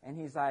 And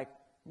he's like,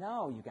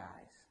 no, you guys.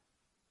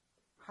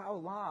 How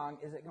long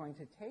is it going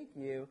to take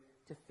you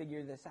to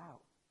figure this out?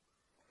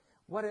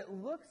 What it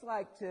looks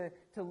like to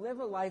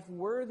live a life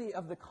worthy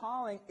of the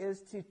calling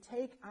is to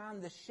take on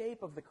the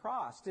shape of the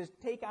cross, to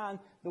take on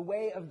the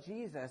way of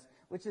Jesus,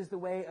 which is the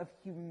way of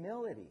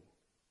humility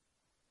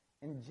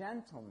and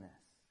gentleness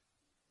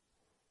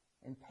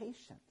and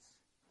patience.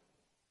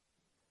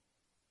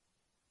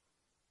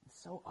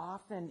 So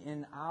often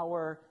in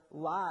our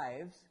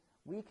lives,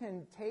 We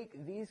can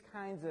take these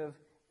kinds of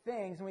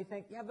things and we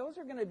think, yeah, those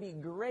are going to be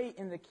great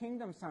in the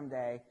kingdom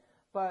someday.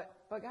 But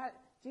God,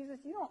 Jesus,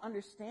 you don't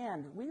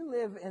understand. We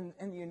live in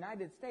the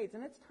United States,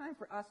 and it's time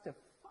for us to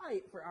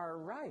fight for our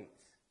rights.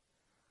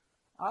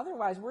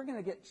 Otherwise, we're going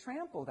to get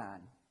trampled on.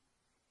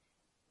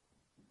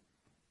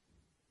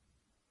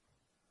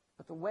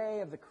 But the way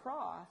of the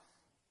cross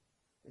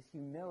is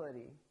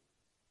humility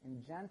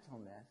and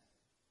gentleness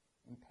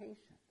and patience.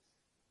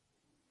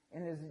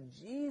 And as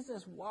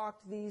Jesus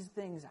walked these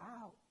things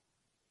out,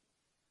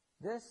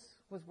 this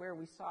was where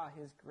we saw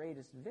his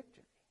greatest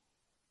victory.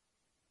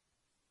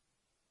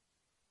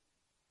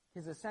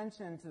 His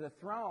ascension to the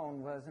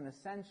throne was an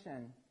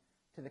ascension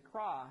to the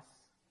cross,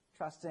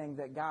 trusting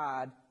that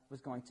God was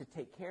going to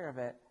take care of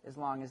it as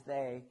long as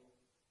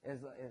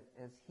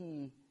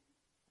he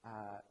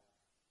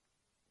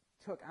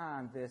took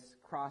on this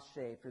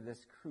cross-shaped or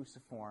this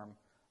cruciform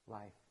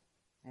life.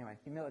 Anyway,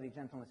 humility,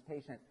 gentleness,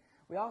 patience.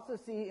 We also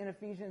see in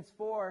Ephesians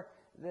 4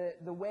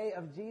 the way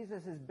of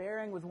Jesus is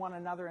bearing with one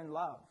another in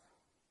love.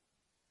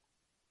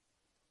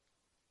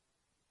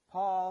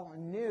 Paul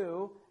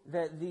knew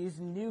that these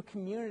new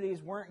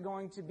communities weren't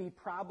going to be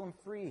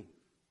problem-free.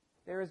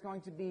 There is going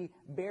to be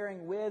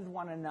bearing with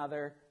one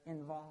another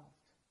involved.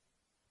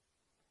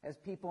 As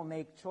people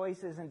make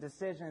choices and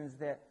decisions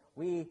that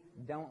we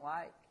don't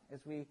like,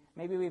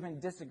 maybe we even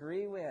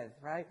disagree with,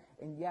 right?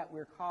 And yet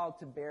we're called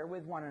to bear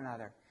with one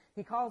another.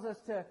 He calls us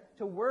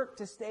to work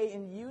to stay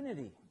in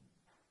unity.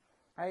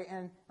 Right?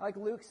 And like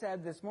Luke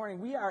said this morning,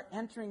 we are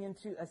entering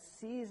into a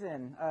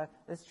season,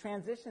 this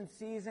transition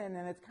season,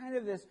 and it's kind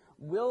of this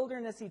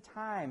wildernessy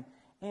time.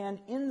 And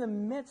in the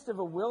midst of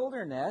a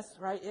wilderness,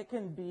 right, it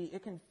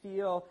can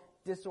feel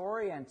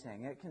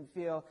disorienting.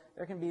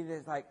 There can be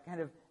this like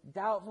kind of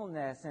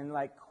doubtfulness and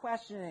like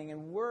questioning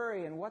and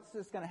worry and what's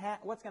going to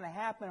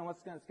happen and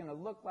what's going to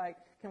look like.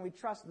 Can we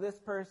trust this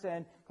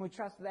person? Can we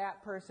trust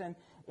that person?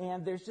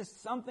 And there's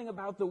just something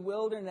about the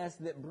wilderness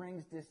that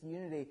brings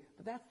disunity.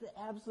 But that's the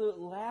absolute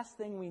last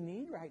thing we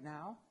need right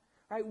now.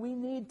 Right? We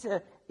need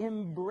to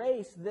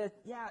embrace that,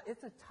 yeah,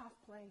 it's a tough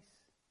place.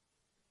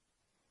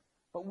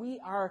 But we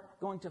are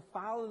going to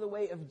follow the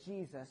way of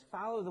Jesus,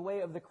 follow the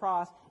way of the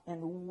cross,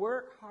 and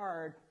work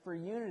hard for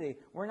unity.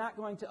 We're not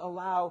going to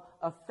allow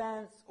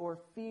offense or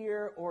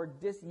fear or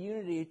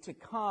disunity to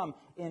come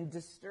and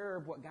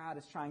disturb what God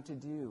is trying to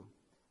do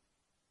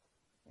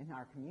in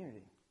our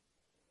community.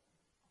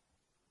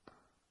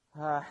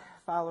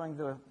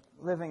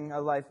 Living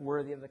a life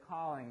worthy of the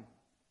calling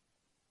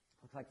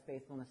looks like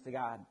faithfulness to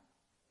God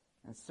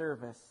and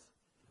service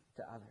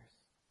to others.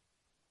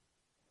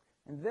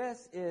 And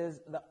this is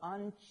the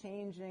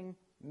unchanging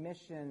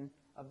mission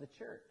of the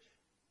church.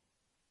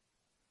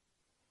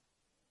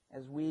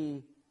 As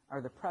we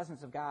are the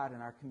presence of God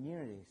in our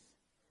communities.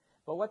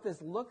 But what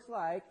this looks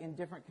like in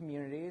different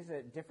communities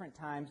at different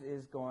times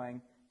is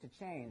going to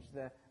change.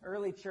 The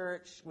early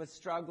church was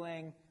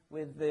struggling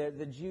with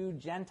the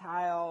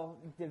Jew-Gentile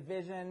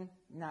division,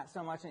 not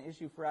so much an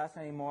issue for us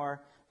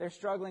anymore. They're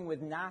struggling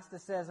with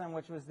Gnosticism,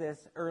 which was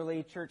this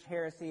early church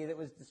heresy that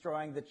was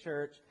destroying the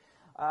church.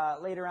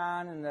 Later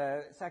on in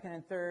the 2nd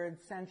and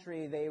 3rd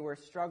century, they were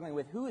struggling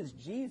with who is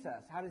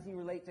Jesus? How does he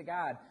relate to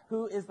God?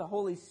 Who is the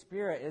Holy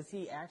Spirit? Is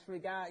he actually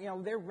God?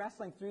 They're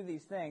wrestling through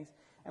these things,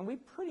 and we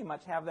pretty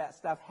much have that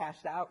stuff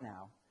hashed out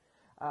now.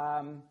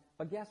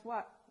 But guess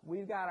what?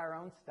 We've got our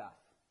own stuff.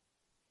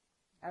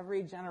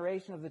 Every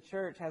generation of the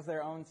church has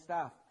their own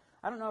stuff.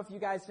 I don't know if you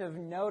guys have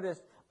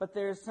noticed, but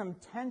there's some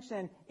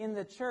tension in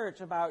the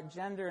church about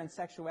gender and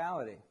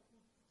sexuality.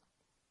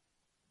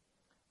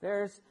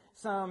 There's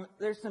some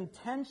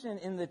tension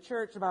in the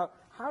church about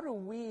how do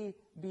we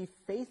be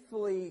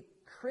faithfully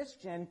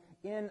Christian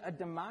in a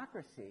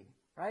democracy,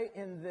 right?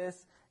 In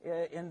this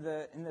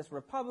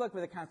republic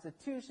with a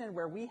constitution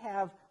where we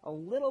have a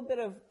little bit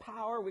of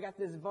power, we got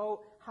this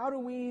vote. How do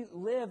we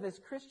live as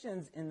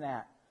Christians in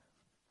that?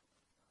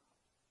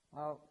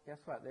 Well, guess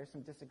what? There's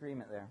some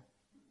disagreement there.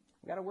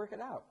 We've got to work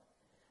it out.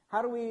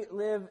 How do we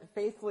live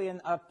faithfully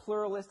in a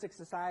pluralistic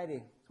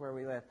society? It's where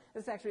we live.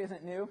 This actually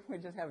isn't new. We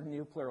just have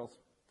new plurals.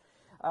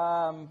 It's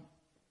a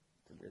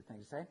weird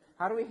thing to say.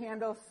 How do we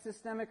handle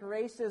systemic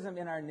racism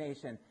in our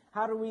nation?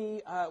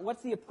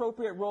 What's the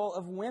appropriate role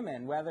of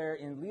women, whether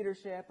in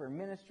leadership or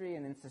ministry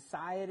and in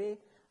society?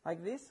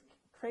 Like this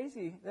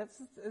crazy,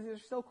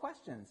 there's still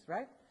questions,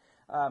 right?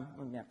 Sorry,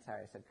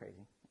 I said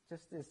crazy.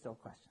 There's still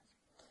questions.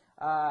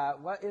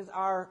 What is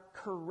our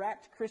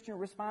correct Christian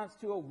response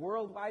to a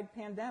worldwide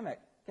pandemic?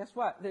 Guess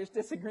what? There's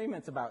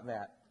disagreements about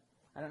that.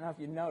 I don't know if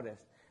you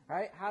noticed,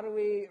 right? How do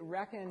we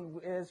reckon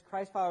as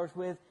Christ followers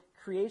with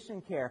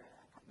creation care?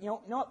 You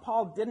know what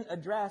Paul didn't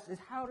address is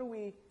how do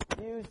we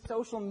use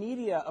social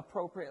media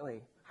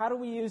appropriately? How do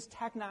we use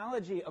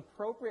technology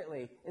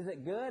appropriately? Is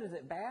it good? Is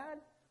it bad?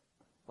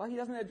 Well, he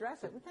doesn't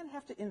address it. We kind of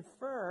have to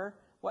infer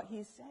what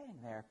he's saying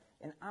there.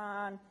 And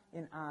on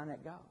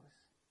it goes.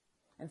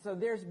 And so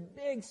there's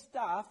big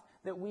stuff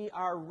that we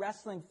are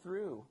wrestling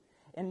through.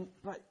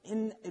 But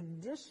in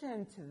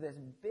addition to this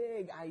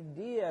big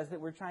ideas that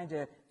we're trying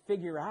to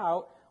figure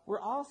out,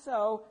 we're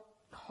also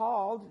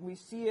called, we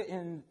see it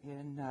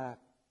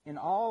in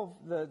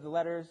all the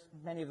letters,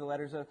 many of the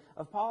letters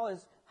of Paul,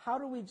 is how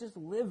do we just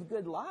live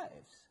good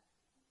lives?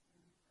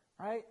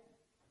 Right?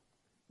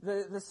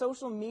 The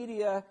social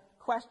media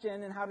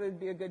question and how to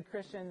be a good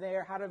Christian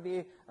there, how to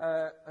be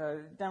a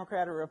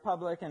Democrat or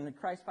Republican, a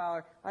Christ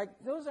follower, like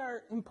those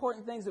are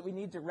important things that we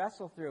need to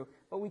wrestle through.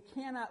 But we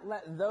cannot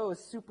let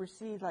those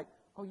supersede, like,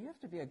 oh, you have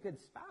to be a good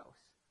spouse.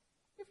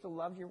 You have to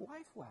love your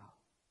wife well.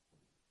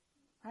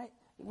 Right?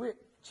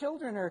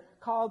 Children are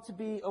called to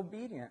be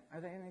obedient.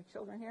 Are there any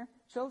children here?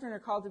 Children are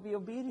called to be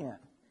obedient.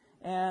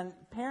 And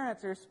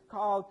parents are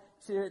called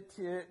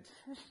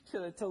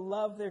to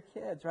love their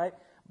kids, right?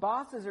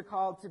 Bosses are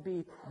called to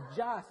be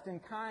just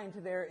and kind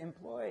to their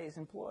employees.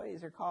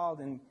 Employees are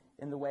called in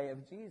the way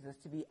of Jesus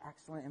to be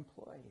excellent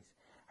employees.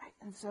 Right?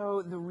 And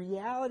so the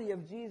reality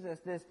of Jesus,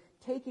 this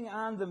taking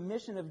on the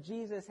mission of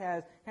Jesus,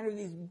 has kind of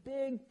these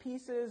big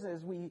pieces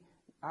as we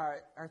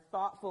are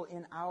thoughtful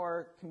in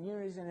our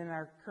communities and in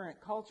our current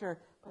culture,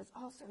 but it's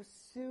also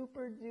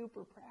super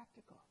duper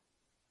practical.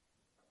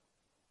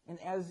 And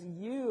as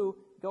you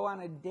go on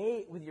a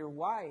date with your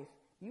wife,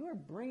 you are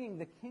bringing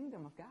the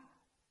kingdom of God.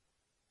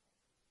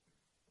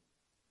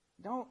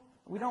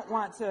 We don't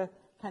want to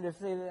kind of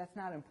say that that's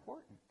not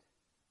important,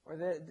 or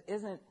that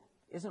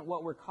isn't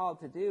what we're called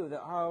to do.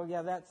 That, oh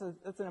yeah, that's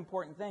an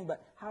important thing,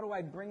 but how do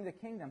I bring the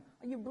kingdom?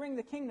 Well, you bring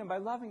the kingdom by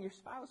loving your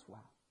spouse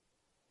well.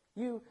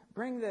 You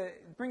bring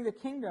the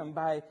kingdom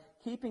by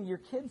keeping your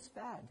kids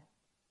fed.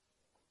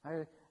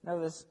 I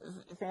know this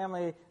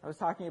family, I was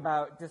talking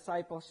about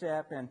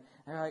discipleship, and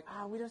they're like,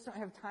 oh, we just don't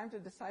have time to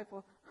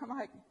disciple. I'm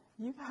like,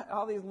 you got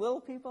all these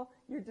little people,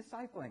 you're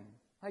discipling.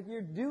 Like,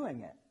 you're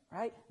doing it,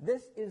 right?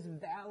 This is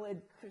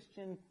valid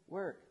Christian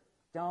work.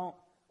 Don't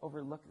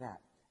overlook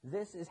that.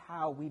 This is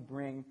how we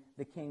bring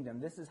the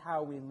kingdom. This is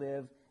how we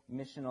live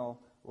missional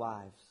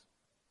lives.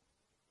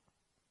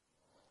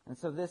 And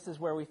so this is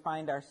where we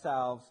find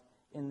ourselves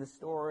in the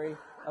story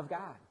of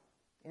God,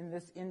 in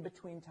this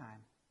in-between time.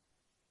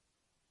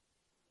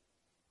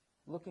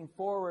 Looking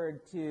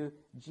forward to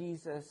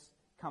Jesus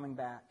coming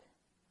back,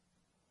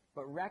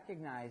 but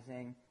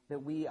recognizing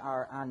that we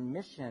are on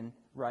mission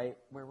right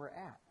where we're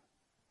at.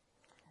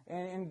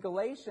 And in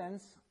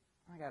Galatians,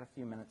 I got a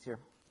few minutes here.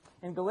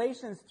 In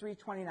Galatians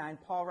 3:29,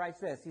 Paul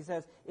writes this. He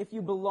says, if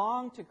you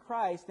belong to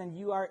Christ, then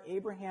you are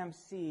Abraham's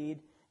seed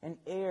and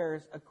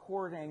heirs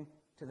according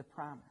to the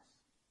promise.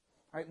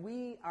 Right?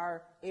 We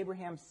are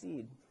Abraham's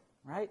seed.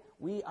 Right?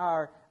 We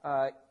are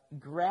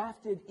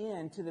grafted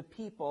into the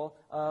people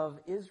of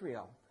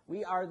Israel.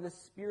 We are the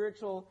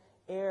spiritual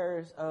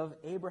heirs of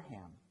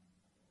Abraham.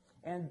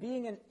 And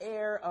being an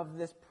heir of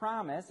this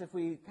promise, if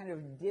we kind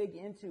of dig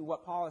into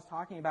what Paul is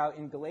talking about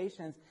in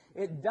Galatians,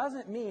 it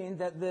doesn't mean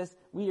that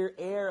we are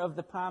heir of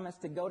the promise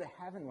to go to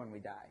heaven when we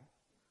die.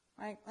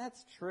 Like,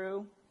 that's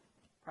true.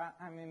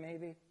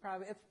 Maybe,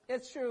 probably.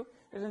 It's true.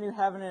 There's a new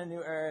heaven and a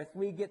new earth.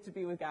 We get to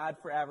be with God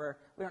forever.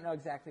 We don't know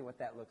exactly what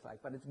that looks like,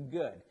 but it's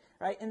good,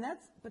 right?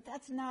 But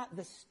that's not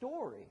the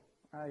story.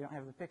 You don't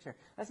have the picture.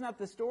 That's not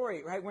the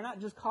story, right? We're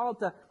not just called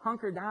to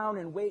hunker down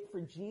and wait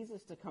for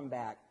Jesus to come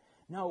back.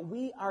 No,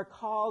 we are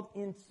called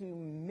into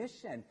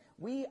mission.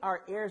 We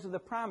are heirs of the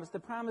promise to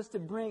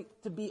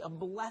be a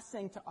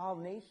blessing to all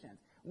nations.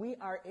 We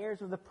are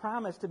heirs of the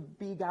promise to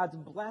be God's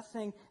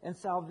blessing and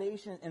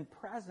salvation and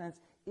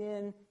presence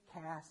in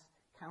Cass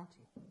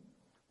County.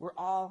 We're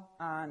all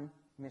on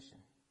mission.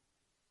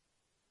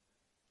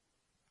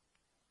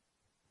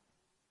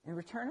 In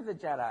Return of the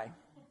Jedi,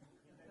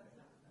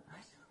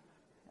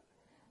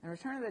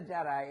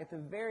 at the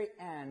very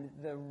end,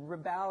 the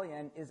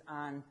rebellion is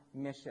on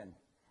mission.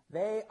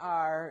 They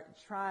are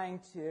trying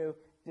to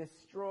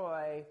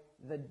destroy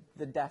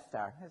the Death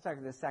Star. It's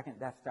actually the second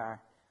Death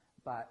Star,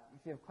 but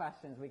if you have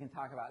questions, we can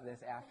talk about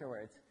this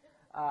afterwards.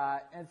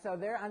 And so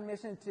they're on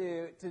mission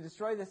to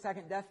destroy the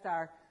second Death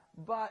Star,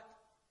 but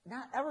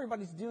not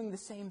everybody's doing the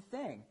same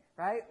thing,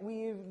 right?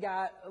 We've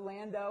got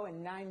Lando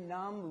and Nien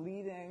Nunb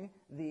leading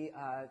the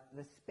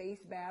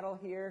space battle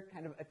here,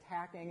 kind of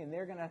attacking, and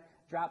they're going to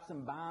drop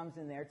some bombs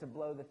in there to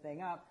blow the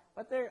thing up.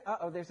 But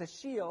there's a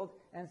shield,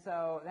 and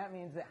so that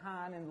means that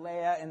Han and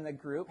Leia and the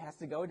group has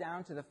to go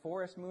down to the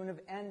forest moon of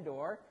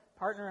Endor,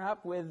 partner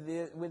up with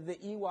the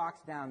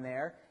Ewoks down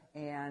there,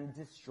 and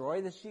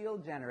destroy the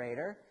shield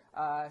generator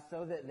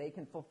so that they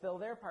can fulfill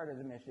their part of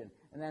the mission.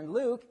 And then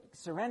Luke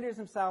surrenders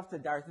himself to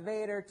Darth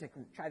Vader to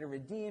try to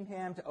redeem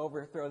him, to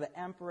overthrow the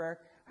Emperor.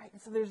 Right?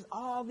 And so there's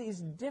all these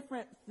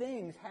different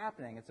things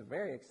happening. It's a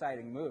very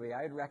exciting movie.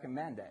 I would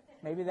recommend it.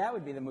 Maybe that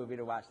would be the movie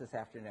to watch this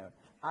afternoon.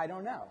 I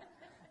don't know.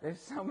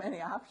 There's so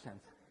many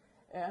options.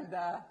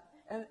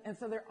 And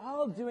so they're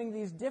all doing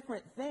these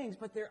different things,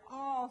 but they're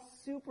all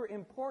super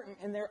important,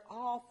 and they're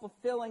all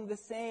fulfilling the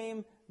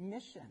same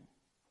mission.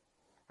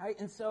 Right?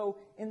 And so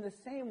in the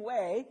same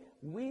way,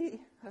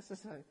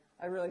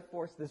 I really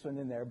forced this one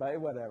in there, but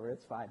whatever,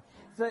 it's fine.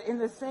 So in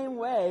the same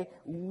way,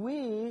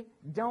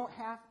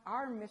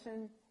 our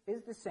mission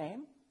is the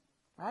same,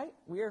 right?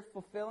 We are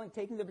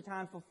taking the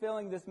baton,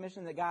 fulfilling this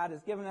mission that God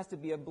has given us to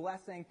be a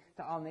blessing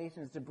to all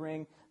nations, to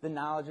bring the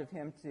knowledge of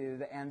Him to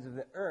the ends of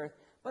the earth.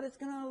 But it's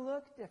going to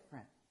look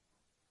different.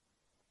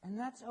 And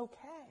that's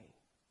okay.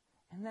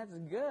 And that's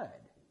good.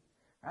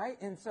 Right?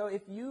 And so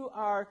if you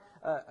are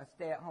a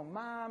stay-at-home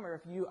mom, or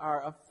if you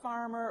are a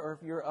farmer, or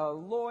if you're a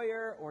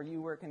lawyer, or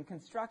you work in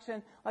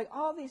construction, like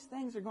all these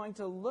things are going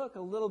to look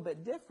a little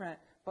bit different,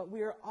 but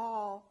we are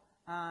all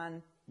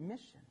on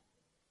mission.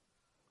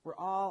 We're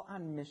all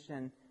on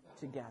mission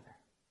together.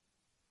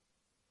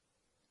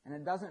 And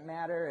it doesn't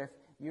matter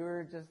if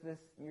you're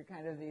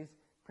kind of these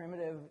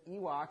primitive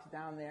Ewoks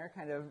down there,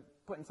 kind of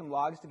putting some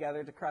logs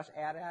together to crush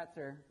AT-ATs,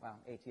 or, well,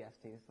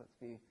 ATSTs, let's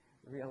be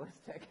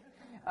realistic.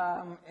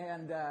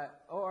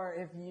 Or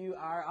if you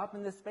are up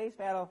in this space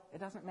battle, it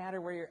doesn't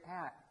matter where you're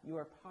at. You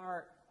are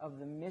part of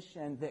the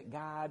mission that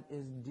God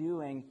is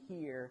doing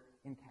here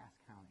in Cass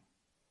County.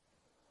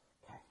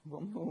 Okay,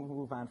 we'll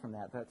move on from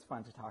that. That's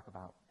fun to talk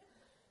about.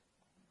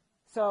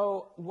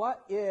 So,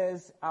 what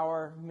is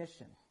our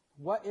mission?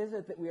 What is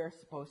it that we are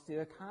supposed to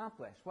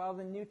accomplish? Well,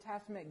 the New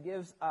Testament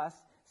gives us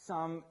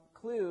some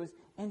clues.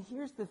 And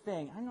here's the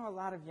thing. I know a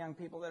lot of young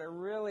people that are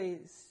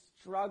really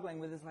struggling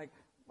with this, like,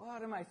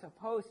 what am I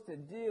supposed to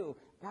do?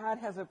 God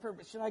has a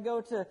purpose. Should I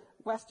go to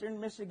Western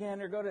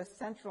Michigan or go to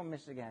Central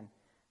Michigan?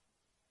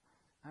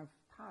 God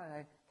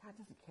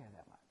doesn't care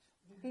that much.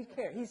 He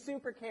cares. He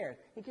super cares.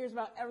 He cares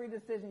about every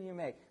decision you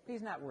make.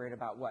 He's not worried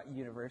about what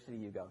university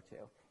you go to.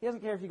 He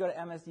doesn't care if you go to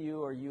MSU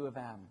or U of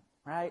M,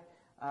 right?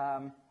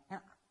 And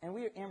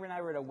Amber and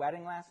I were at a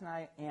wedding last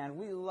night, and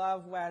we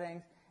love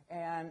weddings.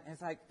 And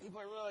it's like,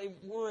 people are really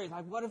worried.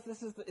 Like, what if is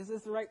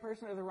this the right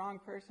person or the wrong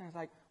person? It's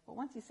like, well,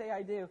 once you say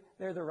I do,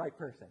 they're the right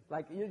person.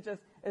 Like, it's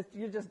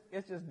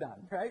just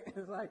done, right?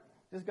 It's like,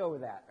 just go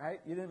with that,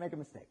 right? You didn't make a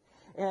mistake.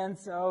 And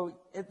so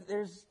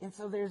there's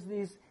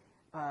these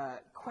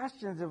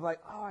questions of like,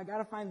 oh, I got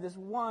to find this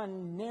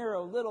one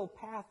narrow little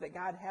path that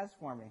God has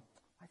for me.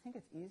 I think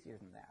it's easier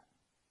than that.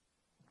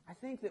 I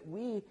think that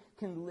we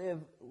can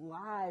live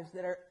lives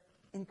that are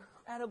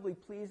incredibly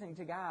pleasing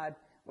to God,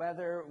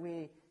 whether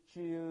we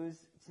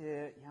choose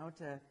to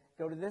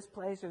go to this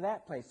place or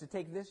that place, to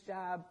take this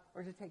job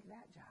or to take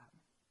that job.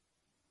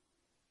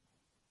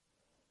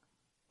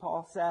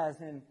 Paul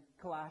says in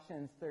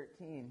Colossians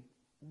 13,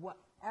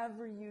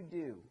 whatever you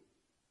do,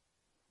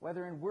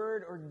 whether in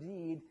word or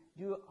deed,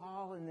 do it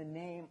all in the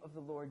name of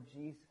the Lord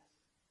Jesus,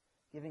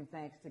 giving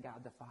thanks to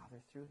God the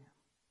Father through Him.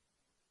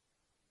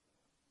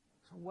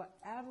 So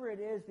whatever it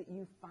is that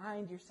you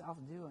find yourself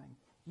doing,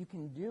 you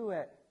can do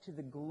it to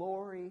the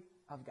glory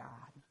of God.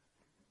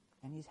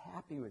 And He's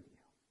happy with you.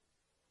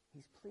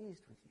 He's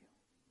pleased with you.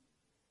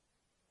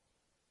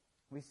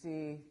 We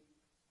see,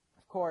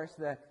 of course,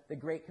 the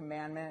great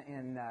commandment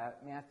in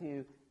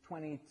Matthew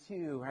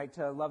 22, right?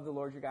 To love the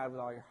Lord your God with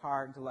all your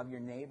heart and to love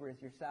your neighbor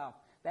as yourself.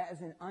 That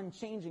is an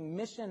unchanging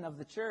mission of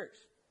the church.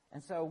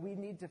 And so we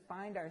need to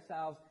find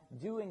ourselves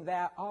doing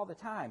that all the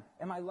time.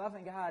 Am I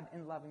loving God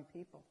and loving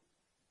people?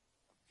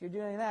 If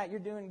you're doing that, you're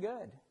doing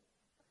good.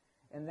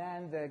 And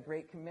then the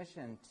Great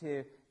Commission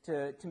to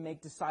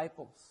make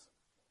disciples,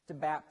 to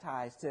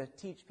baptize, to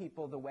teach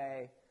people the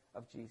way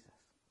of Jesus.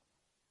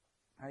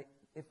 Right?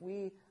 If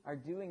we are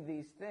doing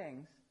these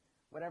things,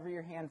 whatever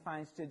your hand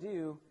finds to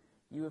do,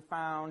 you have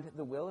found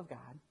the will of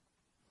God,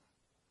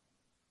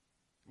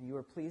 and you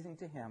are pleasing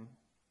to Him,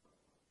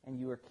 and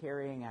you are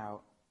carrying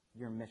out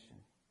your mission.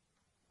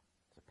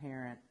 As a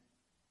parent,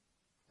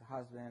 as a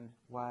husband,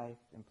 wife,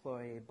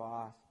 employee,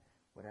 boss,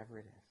 whatever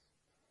it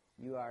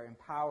is. You are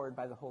empowered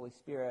by the Holy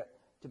Spirit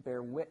to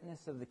bear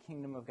witness of the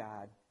kingdom of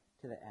God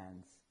to the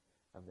ends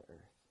of the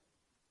earth.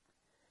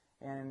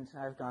 And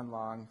I've gone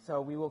long,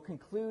 so we will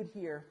conclude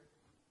here,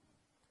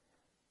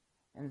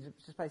 and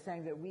just by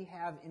saying that we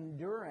have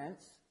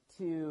endurance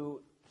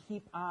to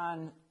keep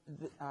on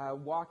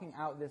walking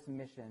out this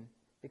mission,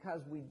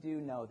 because we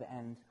do know the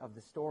end of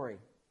the story.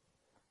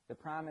 The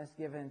promise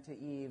given to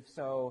Eve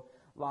so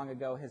long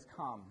ago has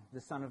come.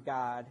 The Son of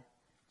God,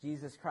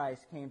 Jesus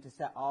Christ, came to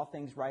set all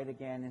things right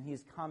again, and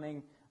He's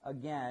coming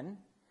again,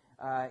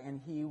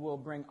 and He will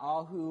bring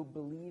all who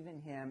believe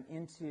in Him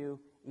into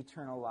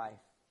eternal life.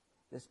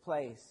 This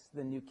place,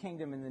 the new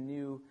kingdom and the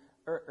new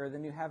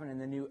heaven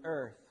and the new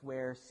earth,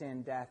 where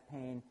sin, death,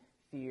 pain,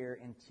 fear,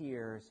 and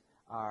tears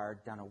are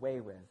done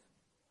away with.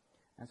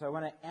 And so I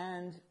want to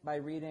end by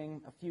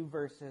reading a few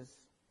verses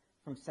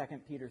from 2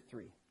 Peter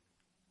 3,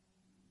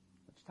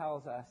 which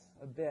tells us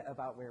a bit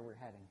about where we're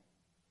heading.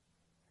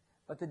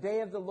 But the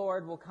day of the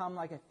Lord will come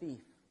like a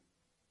thief.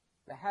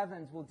 The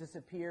heavens will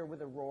disappear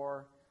with a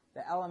roar.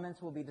 The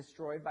elements will be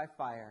destroyed by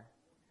fire.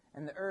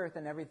 And the earth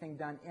and everything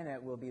done in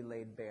it will be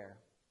laid bare.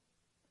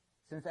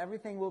 Since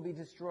everything will be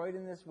destroyed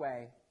in this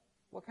way,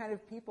 what kind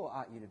of people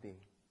ought you to be?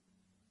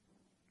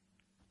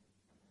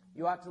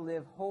 You ought to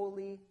live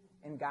holy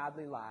and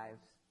godly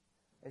lives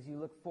as you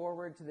look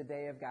forward to the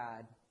day of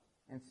God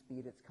and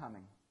speed its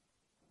coming.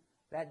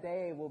 That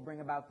day will bring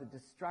about the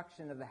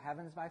destruction of the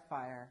heavens by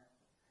fire,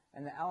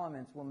 and the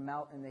elements will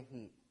melt in the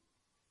heat.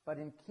 But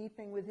in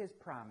keeping with His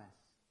promise,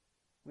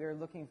 We are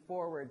looking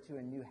forward to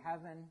a new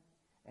heaven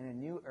and a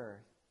new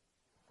earth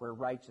where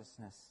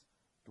righteousness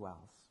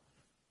dwells.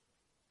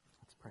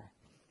 Let's pray.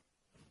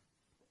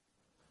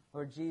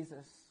 Lord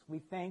Jesus, we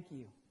thank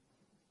you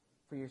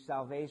for your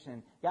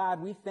salvation. God,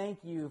 we thank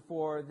you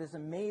for this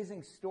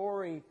amazing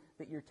story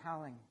that you're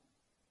telling.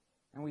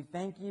 And we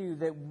thank you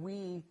that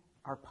we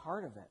are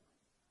part of it.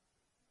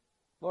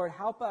 Lord,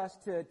 help us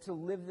to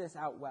live this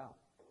out well.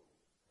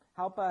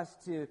 Help us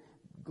to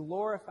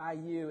glorify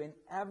you in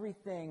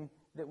everything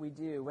that we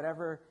do.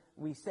 Whatever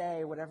we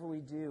say, whatever we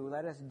do,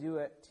 let us do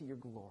it to your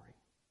glory.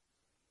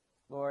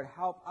 Lord,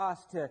 help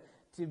us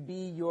to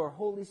be your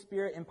Holy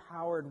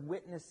Spirit-empowered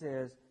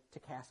witnesses to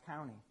Cass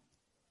County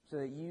so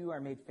that you are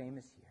made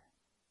famous here.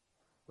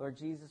 Lord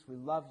Jesus, we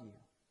love you.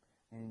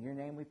 And in your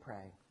name we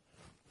pray.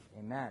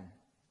 Amen.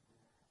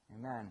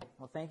 Amen.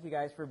 Well, thank you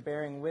guys for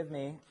bearing with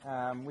me.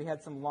 We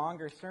had some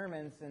longer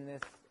sermons in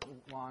this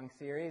long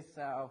series,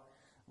 so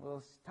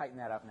we'll tighten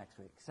that up next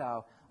week.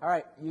 So, all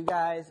right, you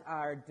guys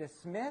are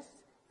dismissed.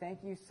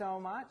 Thank you so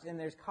much. And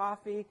there's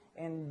coffee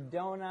and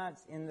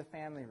donuts in the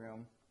family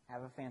room.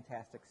 Have a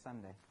fantastic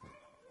Sunday.